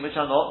even to Kelim which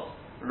are not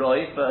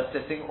Roy for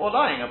sitting or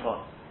lying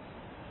upon.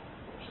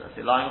 Should I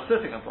say lying or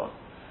sitting upon?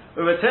 If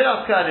you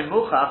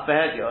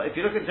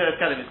look into Teras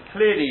Kelim, it's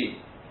clearly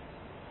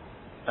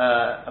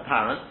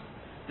apparent.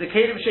 The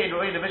Kelim Shein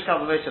Roy the Mishkan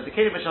from Moshav, the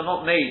Kelim which are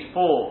not made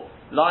for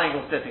lying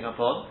or sitting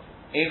upon,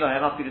 they don't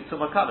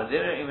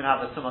even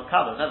have a Tumah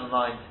Kala, never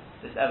mind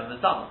this Evan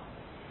Masamo.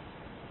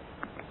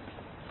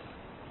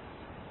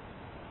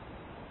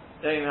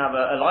 They don't even have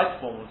a light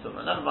form of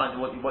Tumah, never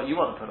mind what you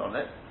want to put on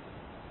it.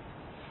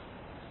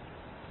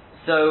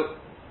 So,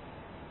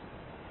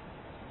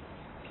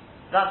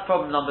 that's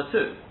problem number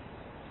 2.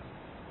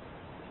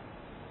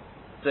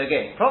 So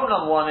again, problem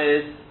number 1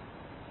 is,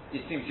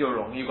 it seems you're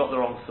wrong, you've got the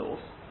wrong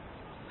source,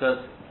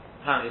 because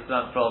apparently it's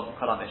learned from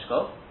Kol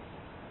HaMishkov,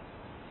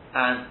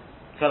 and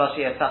Kol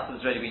HaSheyeh Sachtov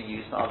has already been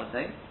used for other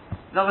things.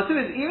 Number 2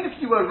 is, even if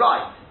you were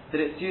right that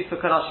it's used for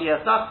Kol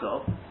HaSheyeh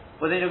Sachtov,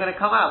 well then you're going to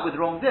come out with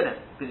wrong dinim,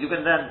 because you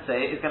can then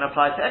say it's going to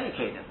apply to any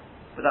kelim,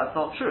 but that's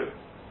not true.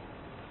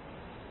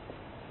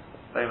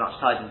 Very much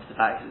tied into the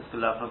fact that it's to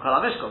learn from Kol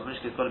HaMishkov.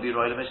 Mishkov has got to be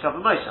Roy Mishkav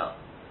and Moshav.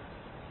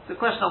 So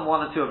question number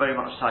 1 and 2 are very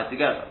much tied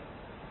together.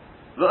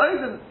 But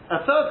a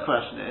third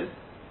question is,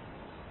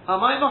 am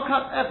I not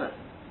cut Evan?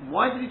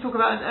 Why did he talk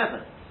about an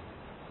Evan?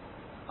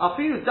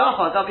 Afilu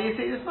Dafa WC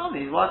is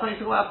money. Why can't you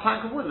talk about a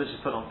plank of wood which is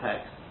put on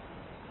pegs?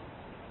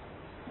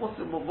 What's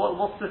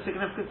the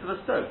significance of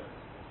a stone?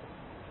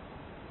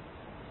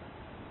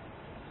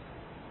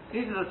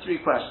 These are the 3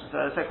 questions.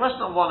 So question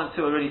number 1 and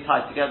 2 are really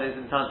tied together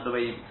in terms of the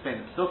way you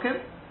explain the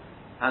Pesukim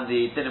and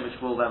the dinner which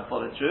will then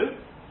follow through.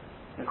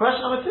 And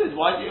question number 2 is,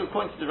 why do you,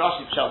 according to the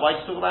Rashi Pshat, why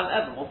do you talk about an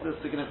Evan? What's the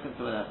significance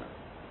of an Evan?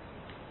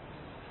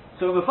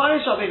 So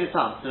Mefarish Rabbeinu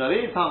Tam, so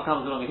Rabbeinu Tam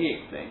comes along and he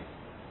explains,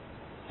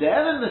 the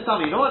Evan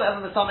Masami, you know what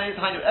Evan Masami is?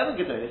 Hainu Evan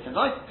Gedol. It's a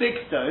nice big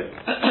stone,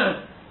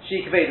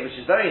 Sheik Veda, which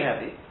is very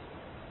heavy.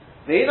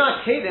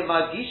 Ve'ina Kelim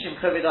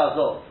Magishim Kaved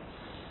Azov.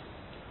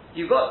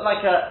 You've got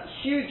like a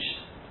huge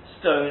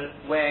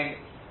stone weighing,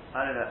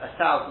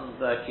 1,000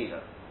 kilo.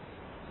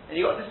 And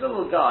you've got this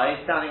little guy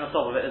standing on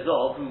top of it,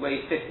 Azov, who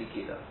weighs 50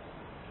 kilo.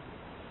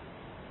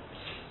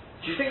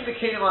 Do you think the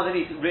Kelim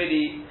underneath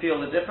really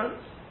feel the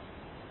difference?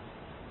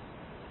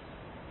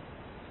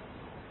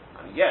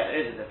 I mean, yeah, there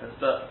is a difference,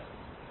 but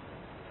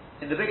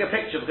in the bigger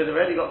picture, because they've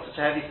already got such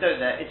a heavy stone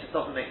there, it just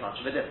doesn't make much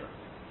of a difference.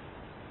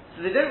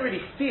 So they don't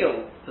really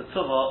feel the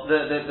tumah,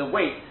 the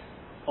weight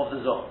of the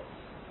zol.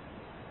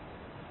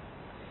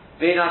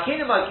 They don't feel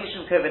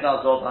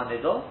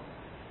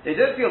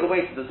the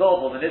weight of the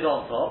zol or the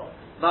nidol on top,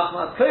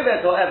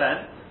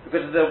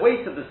 because of the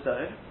weight of the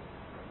stone.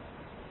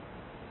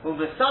 And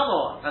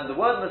the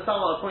word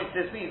mesamo, according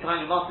to this, means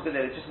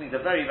it just means a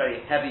very, very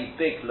heavy,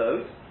 big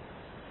load.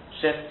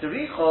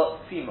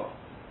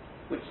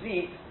 Which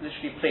needs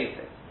literally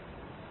placing.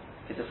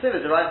 It's a similar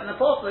derived in the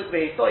Pasuk,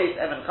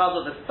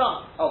 the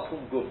stump al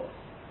pum guva.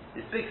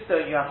 This big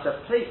stone, you have to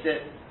place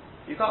it.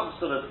 You can't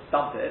sort of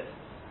dump it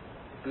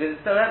because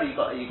it's so heavy. You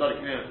got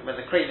it. When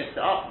the crane lifts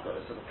it up, you've got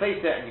to sort of place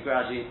it, and you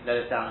gradually let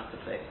it down into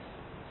place.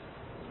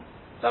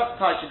 That's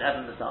Taishin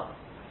Evan Masama.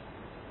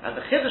 And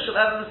the chiddush of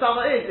Evan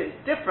Masama is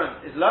it's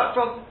different. It's learned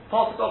from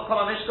Pasuk of Kol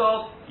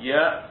HaMishkov.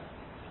 Yeah.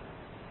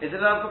 Is it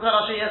learned from Kol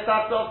HaSheyeh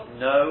Sachtov?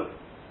 No.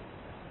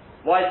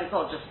 Why is it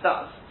not just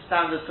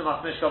standard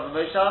Tumas Mishkov and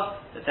Moshav?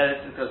 The tell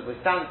is because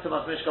with standard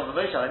Tumas Mishkov and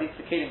Moshav, at least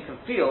the kelim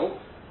can feel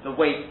the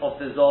weight of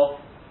the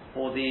Zov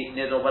or the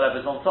Nid or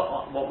whatever's on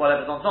top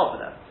of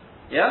them.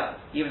 Yeah?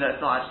 Even though it's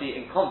not actually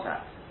in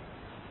contact.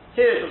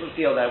 Here it doesn't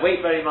feel their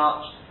weight very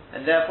much,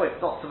 and therefore it's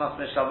not Tumas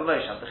Mishkov and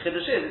Moshav. The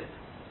Chiddush is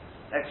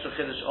extra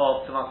Chiddush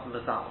of Tumas and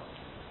Masama.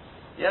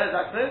 Yeah, is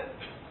that clear?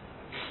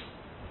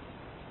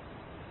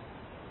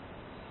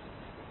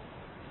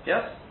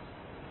 Yes?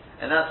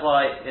 And that's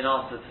why, in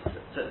answer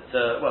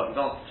we've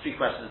gone to 3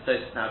 questions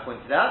Tosfos now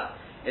pointed out.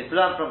 It's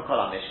learned from Kol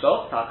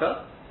HaMishkov,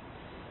 Taka.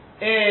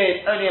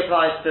 It only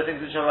applies to things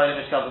which are Roy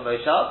Mishkav and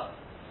Moshav,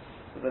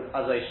 because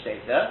as I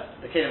state there,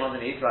 the kelim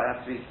underneath, right,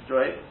 have to be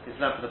destroyed. It's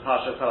learned from the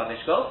Parsha of Kol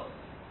HaMishkov.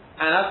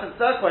 And as for the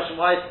third question,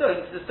 why is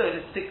stone? Because the stone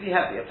is particularly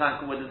heavy. A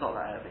plank of wood is not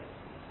that heavy.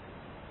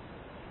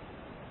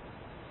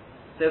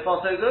 So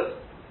far, so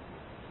good?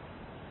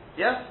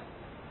 Yes?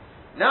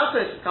 Now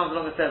Tosfos comes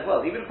along and says,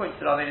 well, even according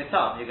to Rabbeinu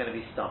Tam, you're going to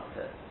be stumped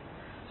here.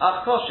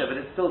 Ach kosher, but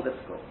it's still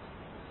difficult.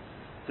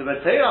 So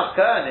B'Teirach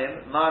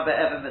Kohanim, Mar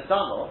Be'evan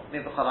Mesamo,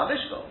 Min B'Chol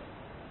HaMishkov.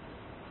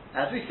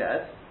 As we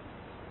said,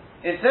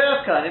 in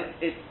Teirach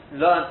Kohanim, it's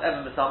learned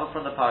Evan Mesamo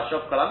from the Parsha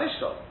of Kol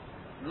HaMishkov.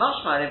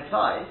 Mashma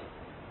implies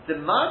the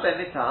Mar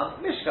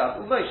Be'Mitam,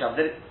 Mishkav, U'Moshav,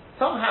 that it's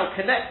somehow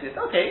connected.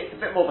 Okay, it's a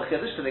bit more of a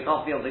chiddush because they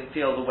can't feel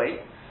the weight,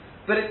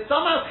 but it's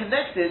somehow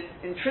connected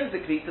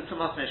intrinsically to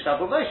Tumas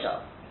Mishkav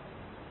U'Moshav.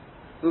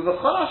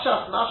 Uv'chol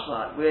ha'shas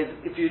mashma, whereas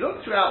if you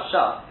look throughout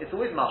Shas, it's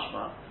always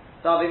mashma,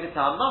 Davi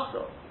Mitam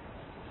Masor.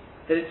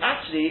 That it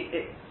actually,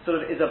 it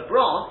sort of is a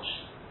branch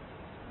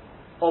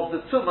of the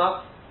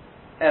tumas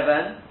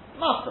even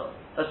maso.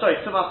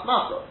 Tumas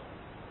maso.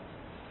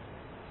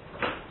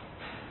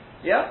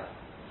 Yeah?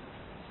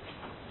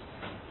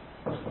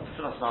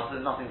 Tumas maso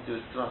has nothing to do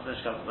with tumas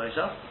mishkan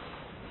v'mosha.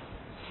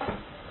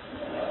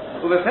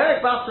 With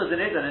Perek Basra the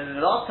Nidon, and in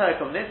the last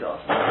Perek of Nidon,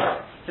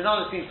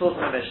 Tanan has been taught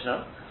in the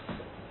Mishnah,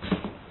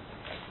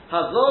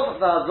 Hazov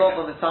v'Hazov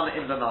v'Mitame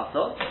im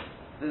v'Maso,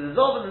 there's a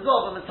Zov and a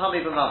Zov and Mitame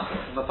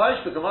v'Maso. In the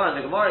Parish of Gemara, and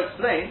the Gemara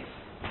explains,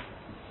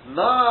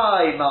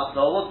 my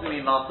Maso, what does it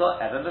mean Maso?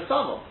 Even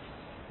Mesamo.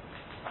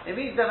 It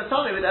means Even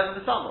Mesamo with Even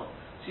Mesamo.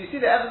 So you see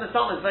that Even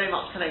Mesamo is very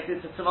much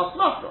connected to Tumas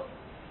Maso.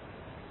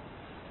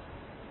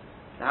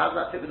 Now how does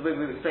that fit with the way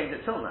we've explained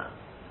it till now?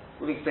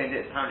 We've explained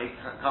it apparently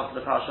comes to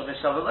the Parasha of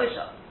Mishka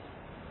v'Moshe.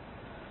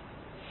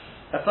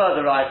 A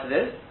further right to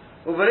this,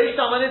 at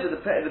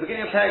the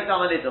beginning of Perek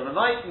Damanidah,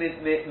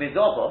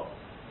 Midobo,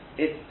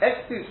 it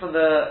excludes from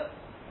the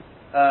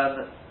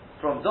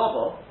from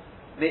Dobo,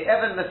 the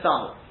Even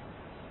Mesamo,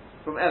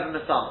 from Even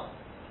Mesamo.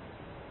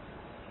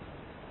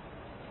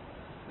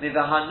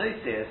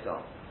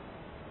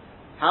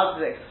 How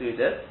does it exclude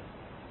it?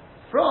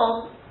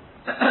 From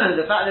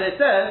the fact that it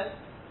says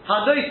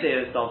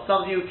Hanoisei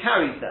somebody who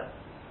carries them.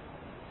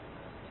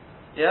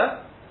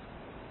 Yeah?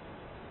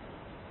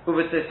 But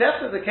with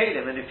Tosefta of the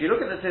Kelim, and if you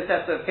look at the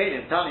Tosefta of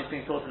Kelim, Tani is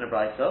being taught in the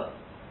Brayso,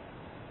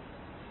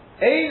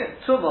 Ein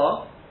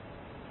Tumo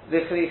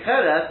V'chli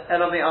Cheres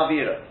Elo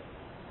Me'avira.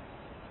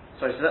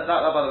 Sorry, so that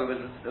by the way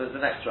was the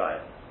next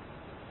trial.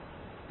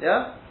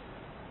 Yeah?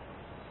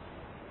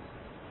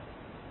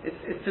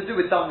 It's to do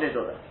with Dam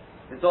Nidor.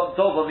 It's not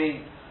Doba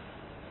means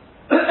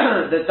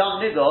the Dam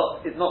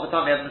Nidor is not the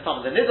time we have in the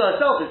summer. The Nidor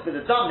itself is, but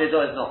the Dam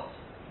Nidor is not.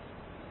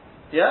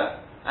 Yeah?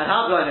 And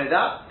how do I know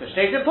that? Because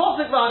Shnei's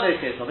impossible for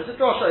Hanoisei Yisrael. It's a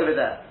drosha over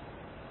there.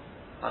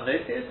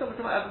 Hanoisei Yisrael, we're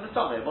talking about Even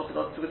Mesamo. What's it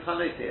got to do with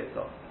Hanoisei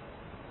Yisrael?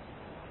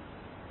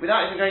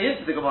 Without even going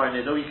into the Gemara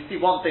Nidor, you can see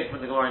one thing from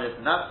the Gemara Nidor,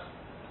 and that's,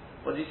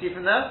 what do you see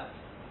from there?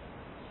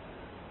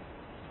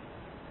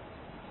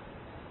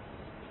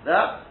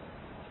 That?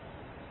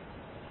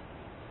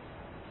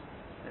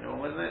 Anyone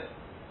with me?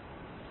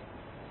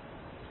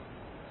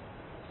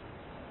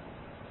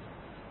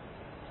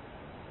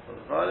 For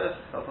the Friday,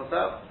 help us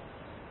out.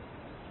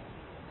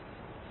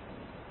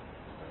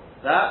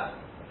 That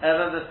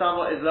Even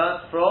Mesamo is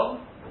learnt from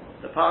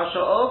the parasha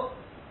of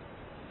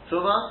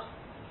Tumas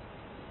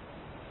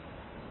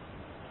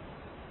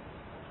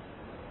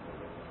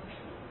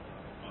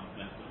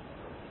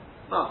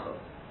Maso.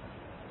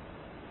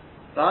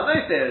 The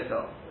Hanoisei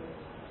Yisrael.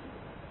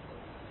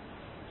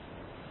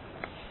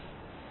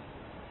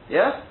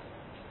 Yeah?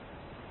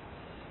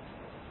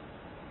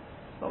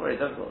 Not very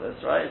difficult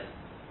this, right?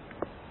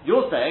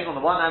 You're saying on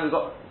the one hand we've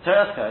got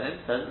Teres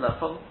Kohanim says learnt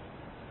from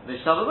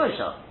Mishnah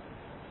v'Moshe.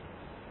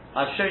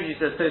 I've shown you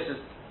that there's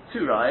just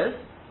two rayas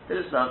that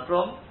it's learned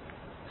from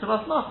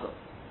Tumas Maso.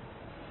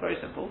 Very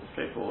simple,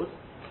 straightforward.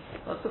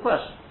 That's the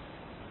question.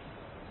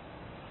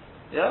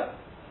 Yeah?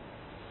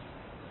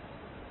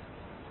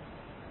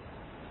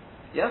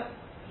 Yeah?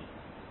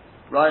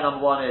 Raya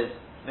number one is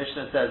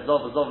Mishnah says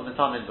Zov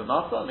Mitamin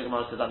b'Maso, and the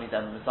Gemara says that means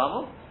Even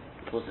Mesamo.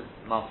 Of course it's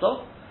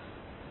Maso.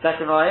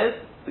 Second raya is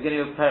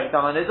beginning of Perek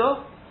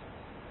Damanidah.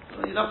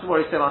 You don't have to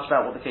worry so much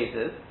about what the case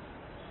is.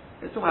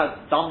 It's talking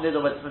about Dam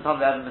Nidor with Even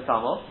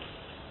Mesamo,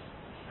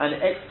 and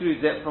it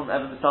excludes it from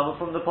Even Mesamo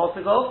from the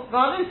Pasuk of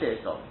Hanoisei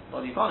Yisrael.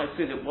 Well, you can't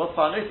exclude it. What's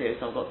Hanoisei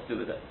Yisrael got to do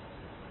with it?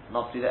 It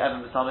must be that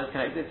Even Mesamo is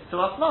connected to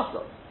Tumas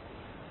Maso.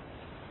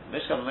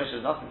 Mishka v'Moshe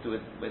has nothing to do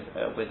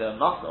with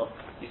Maso.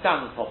 You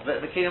stand on top of it,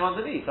 and the kingdom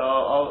underneath.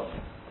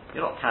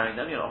 You're not carrying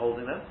them. You're not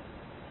holding them.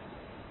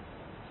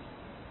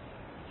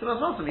 Tumas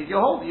Maso means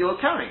you're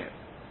carrying it.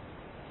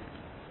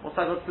 What's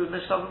that got to do with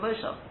Mishka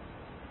v'Moshe?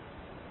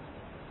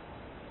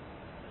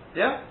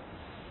 Yeah?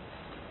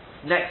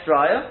 Next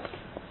raya.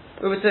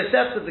 We were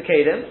Tosefta of the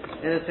Kelim.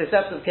 In the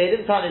Tosefta of the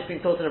Kelim, Tanya is being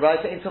taught in the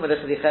Brayso, in Tumas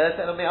L'chli Cheres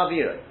Elo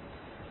Me'avira.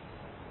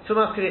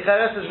 Tumas L'chli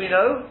Cheres, as we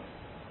know,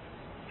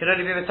 can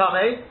only be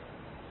Mitame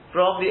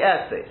from the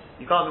airspace.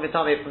 You can't be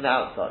Mitame from the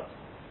outside.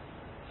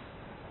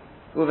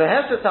 With a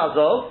Hefet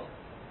HaZov,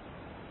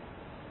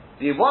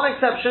 the one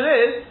exception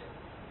is,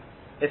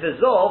 if a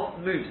Zov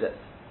moves it.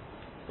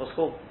 What's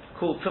called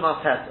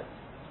Tumas Hefet.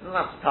 Doesn't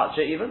have to touch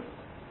it even.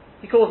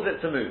 He causes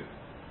it to move.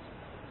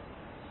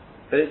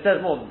 But it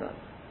says more than that.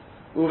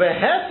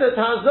 Uvehesed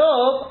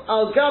hazov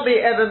al gabi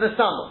Even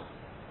Mesamo.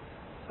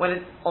 When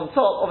it's on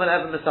top of an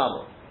Even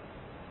Mesamo.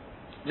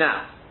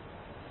 Now,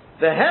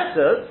 the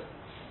Hesed,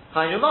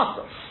 Hainu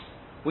Maso.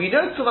 We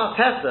know Tumas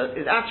Hesed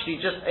is actually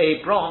just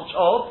a branch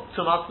of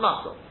Tumas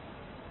Maso.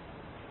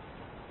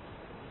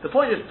 The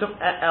point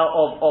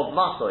of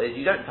Maso is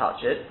you don't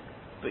touch it,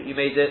 but you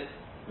made it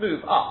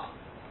move up.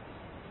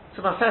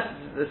 Tumas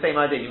Hesed is the same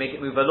idea, you make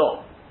it move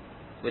along,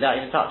 without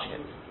even touching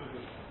it.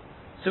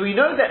 So we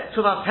know that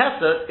Tumas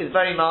Hesed is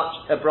very much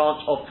a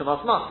branch of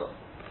Tumas Maso.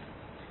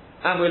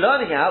 And we're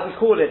learning out, we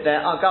call it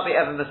there, Al-Gabi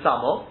Even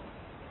Mesamo.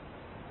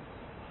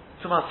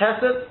 Tumas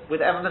Hesed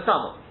with Even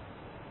Mesamo.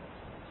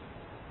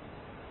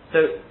 So,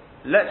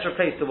 let's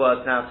replace the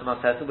word now,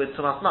 Tumas Hesed, with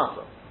Tumas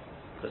Maso.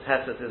 because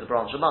Hesed is a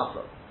branch of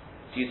Masor.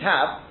 So you'd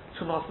have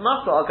Tumas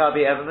Masor al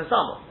Gabi Evan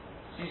Mesamo.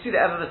 So you see that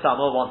Evan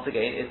Mesamo once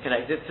again is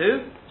connected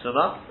to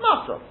Tumas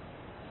Masor.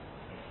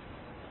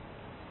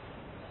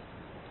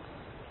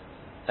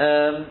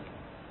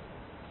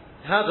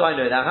 How do I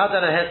know that? How do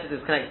I know Hesed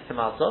is connected to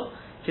Masor?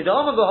 As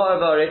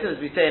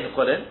we say in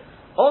Chulin,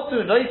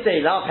 Otu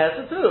Noisei Lav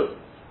Hesed too.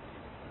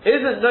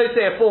 Isn't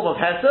Noisei a form of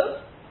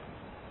Hesed?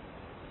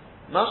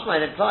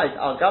 Mashmain implies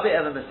Al Gabi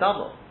Evan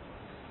Mesamo.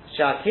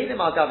 Shah Kelim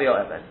Al Gabi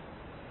Evan.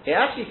 It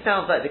actually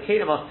sounds like the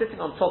Kelim are sitting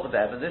on top of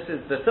Evan. This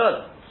is the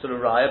third sort of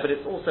raya, but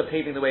it's also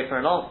paving the way for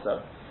an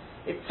answer.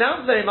 It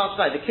sounds very much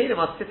like the Kelim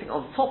are sitting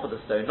on top of the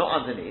stone,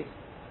 not underneath.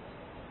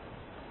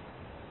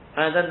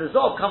 And then the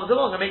Zob comes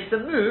along and makes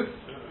them move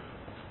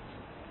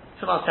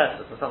to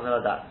Maltessus or something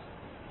like that.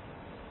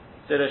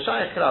 So the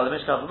Shayach Kalal, the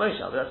Mishkav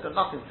Moshe, but that's got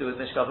nothing to do with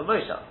Mishkav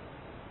Moshe.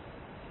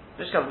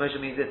 Mishkav Moshe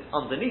means it's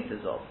underneath the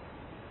Zob,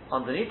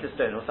 underneath the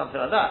stone or something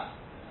like that.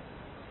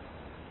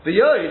 But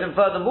even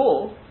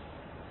furthermore,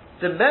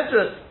 the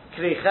Medras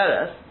Kli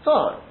Cheres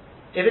Tor.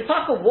 If the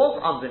tackle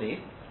was underneath,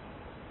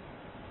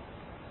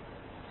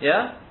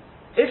 yeah,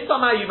 if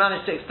somehow you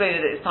manage to explain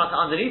it, it's tackle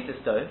underneath the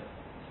stone,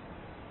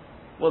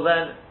 well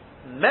then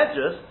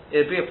Medras, it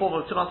would be a form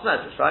of Tumas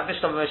Medras, right?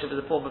 Mishkav Moshe is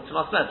a form of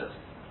Tumas Medras.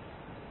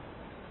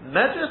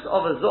 Medras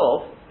of a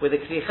Zov with a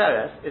Kli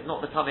Cheres is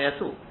not Matame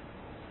at all.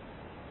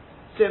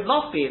 So it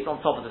must be it's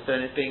on top of the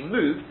stone, it's being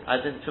moved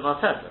as in Tumas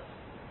Hesed.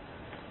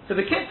 So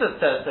the Kitzur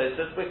says,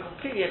 we're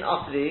completely and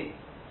utterly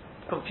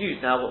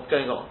confused now what's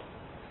going on.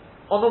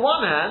 On the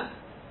one hand,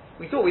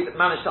 we thought we'd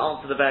managed to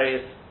answer the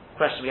various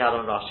questions we had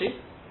on Rashi.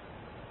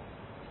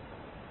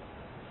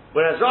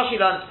 Whereas Rashi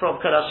learns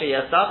from Kadashi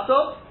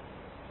Yasavtov,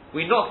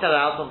 we knocked that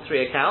out on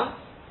 3 accounts,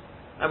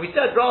 and we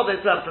said rather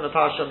it's learned from the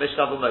parasha of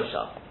Mishkav Moshe.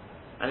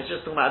 And it's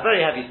just talking about a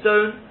very heavy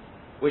stone,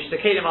 which the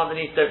Kelim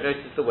underneath don't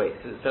notice the weight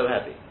because it's so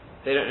heavy.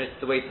 They don't notice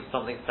the weight of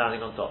something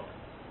standing on top.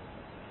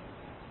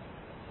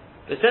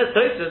 But it says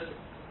Tosfos,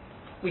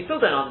 we still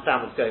don't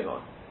understand what's going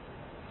on.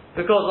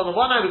 Because on the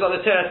one hand we've got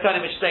the Teres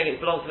Kohanim which is saying it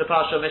belongs to the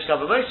parasha of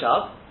Mishkav Moshe.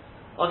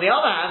 On the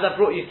other hand, I've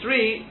brought you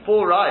 3,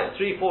 4 rides,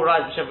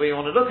 whichever way you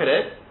want to look at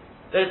it.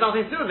 There's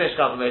nothing to do with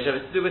Mishkav Moshe,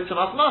 it's to do with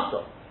Tumas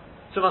Masor.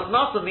 Tumas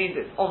Masor means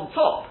it's on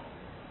top.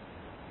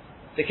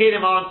 The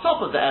Kelim are on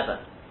top of the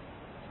Evan.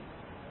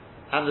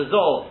 And the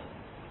Zov,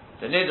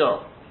 the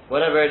Nidor,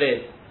 whatever it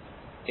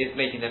is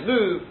making them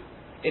move,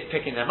 is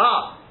picking them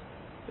up.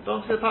 It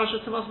belongs to the parasha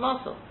of Tumas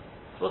Masor.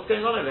 So what's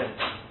going on over here?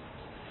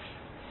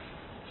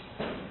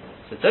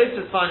 So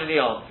Tosfos finally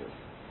answers.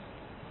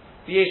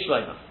 The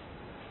Yeshloimah.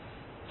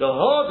 The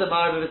Hod the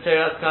Marbe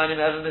V'Teras Kainim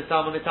Evan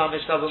Misama Mitam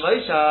Mishkav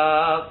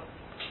Moshe.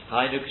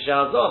 Hainu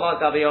K'Shal Zov Al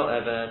Gabi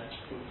Evan.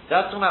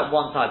 That's talking about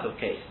one type of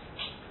case,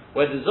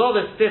 where the Zov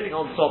is sitting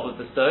on top of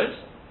the stone,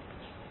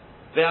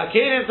 the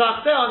Kelim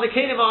Tachtel, and the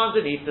Kelim are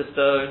underneath the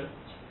stone.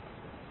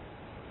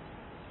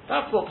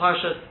 That's what it's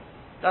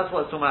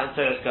talking about in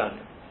Teres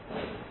Kainim.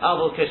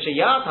 Avol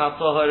K'Shayat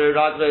HaTzohar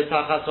Raglo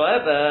Tachas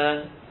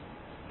Evan.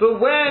 But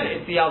when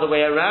it's the other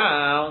way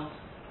around,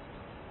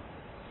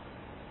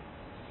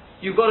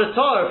 you've got a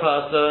Torah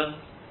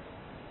person,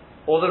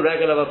 or the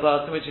regular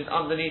person, which is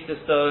underneath the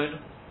stone,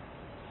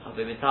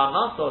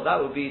 that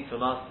would be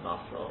Tumas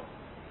Masor.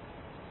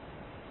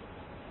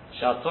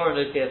 Shal Torah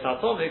Notias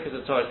HaTomeh, because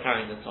the Torah is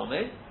carrying the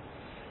Tomeh.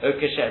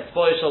 Okeshet,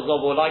 Spoy Shal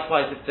Zob, or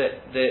likewise if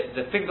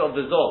the finger of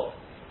the Zob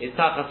is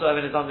Tachas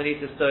Evan, is underneath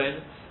the stone,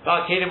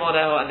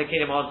 and the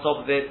Kelim on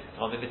top of it,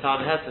 Tomeh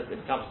Mitam Hesed, it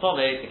becomes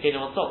Tomeh, the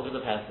Kelim on top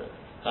because of Hesed.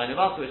 Dainu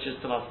Masor, which is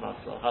Tumas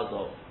Masor,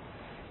 Hazov.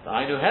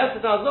 Dainu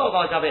Hesed Hazov,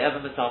 Al Gabi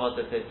Evan Misama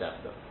to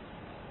Tosfos.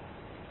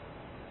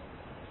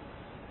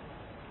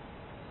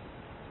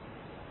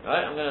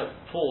 Right, I'm going to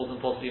pause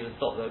and possibly even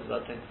stop there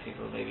because I think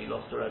people are maybe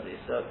lost already.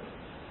 So,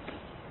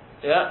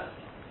 yeah,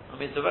 I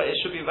mean it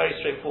should be very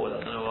straightforward.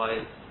 I don't know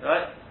why.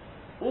 Right,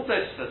 all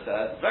Tosfos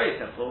says,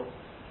 very simple,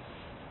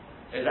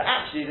 is that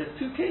actually there's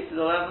 2 cases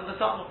of Evan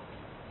Misama.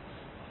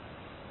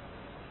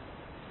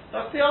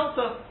 That's the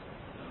answer.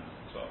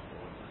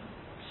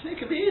 It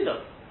could be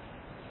either.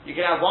 You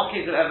can have one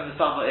case of Evan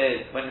Misama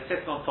is when it's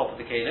sitting on top of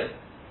the Kelim.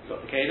 You've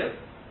got the Kelim,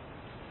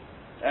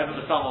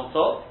 Evan Misama on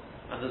top,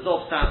 and the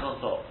Zov stands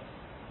on top.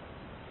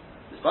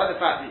 Despite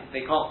the fact that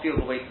they can't feel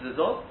the weight of the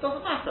Zov, it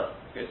doesn't matter.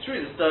 Go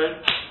through the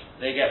stone,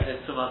 they get this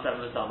Tumas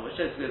Evan Misama, which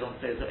basically is on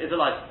to say is a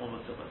light form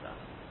of Tumas Evan.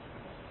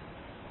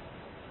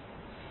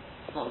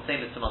 It's not the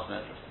same as Tumas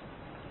Medras.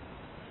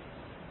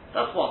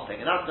 That's one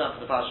thing, and that's done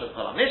for the parasha of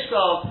Kol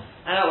HaMishkav,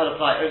 and that will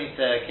apply only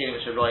to Kelim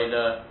which are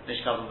Roila,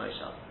 Mishkav and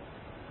Moshe.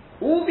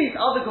 All these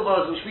other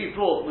Gemaras which we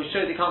brought, which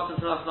show the constance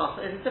of Tumas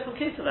Masor, is a different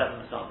case of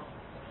Evan Misama.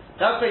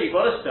 That's where you've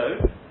got a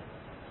stone,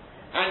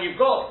 and you've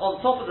got,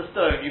 on top of the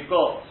stone, you've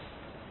got,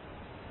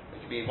 it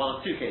could be one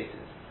of 2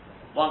 cases.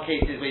 One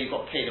case is where you've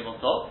got Kelim on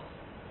top,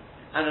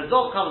 and the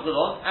Zov comes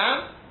along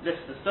and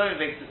lifts the stone,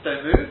 makes the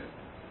stone move,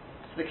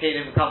 so the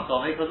Kelim becomes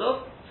on because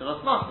of Tumas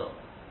Masor,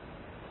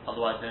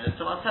 otherwise known as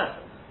Tumas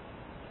Hesed.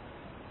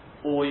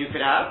 Or you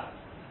could have,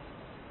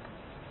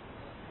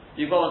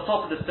 you've got on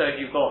top of the stone,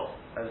 you've got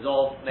a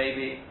Zov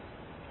maybe,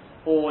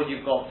 or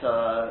you've got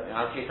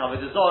Case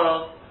Avodah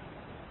Zarah,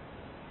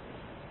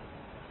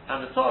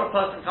 and the Torah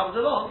person comes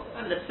along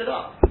and lifts it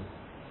up.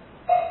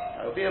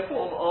 That would be a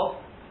form of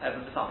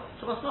Evan B'Samah.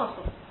 Tumas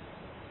Master.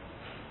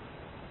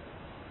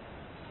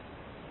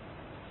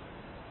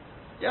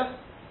 Yes?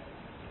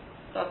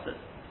 That's it.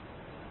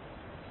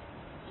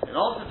 In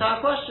answer to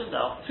our question,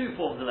 there are two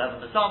forms of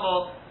Evan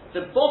B'Samah.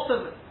 The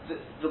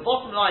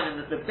bottom line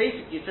and the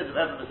basic usage of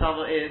Evan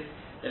B'Samah is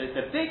that it's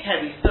a big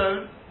heavy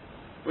stone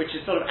which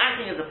is sort of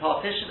acting as a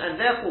partition, and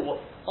therefore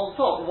what's on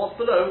top and what's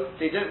below,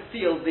 they don't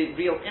feel the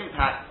real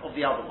impact of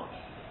the other one.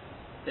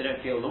 They don't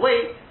feel the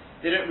weight,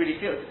 they don't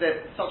really feel it because there's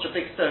such a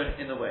big stone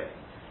in the way.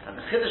 And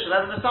the Chiddush of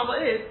Evan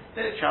B'Samah is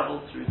that it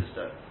travels through the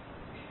stone.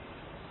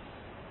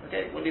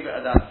 Okay, we'll leave it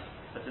at that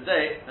for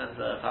today, and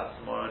perhaps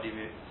tomorrow see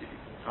if you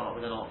can come up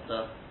with an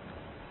answer.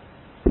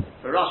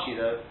 For Rashi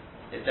though,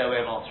 it's their way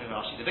of answering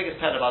Rashi. The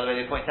biggest pedal, by the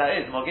way, they point out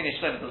is the Magini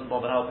Shlomo doesn't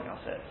bother helping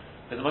us here.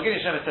 Because the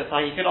Magini Shlomo says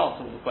he can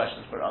answer all the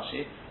questions for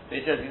Rashi, but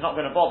he says he's not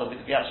going to bother,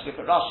 because if you actually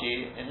look at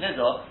Rashi in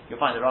Nizar,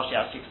 you'll find that Rashi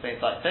actually explains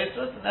like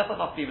Tosfos, and therefore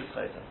must be with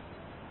Chayta.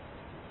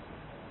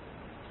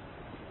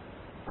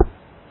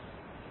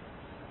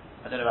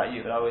 I don't know about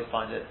you, but I always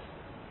find it,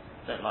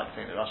 don't like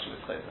saying that Rashi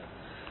was Chayta.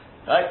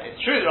 Right?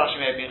 It's true that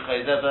Rashi may have been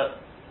Chayta, but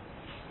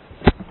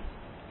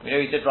we know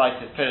he did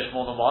write his Pirish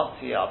more than once,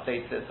 he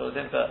updates it sort of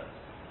thing, but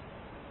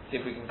see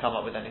if we can come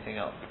up with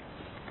anything else.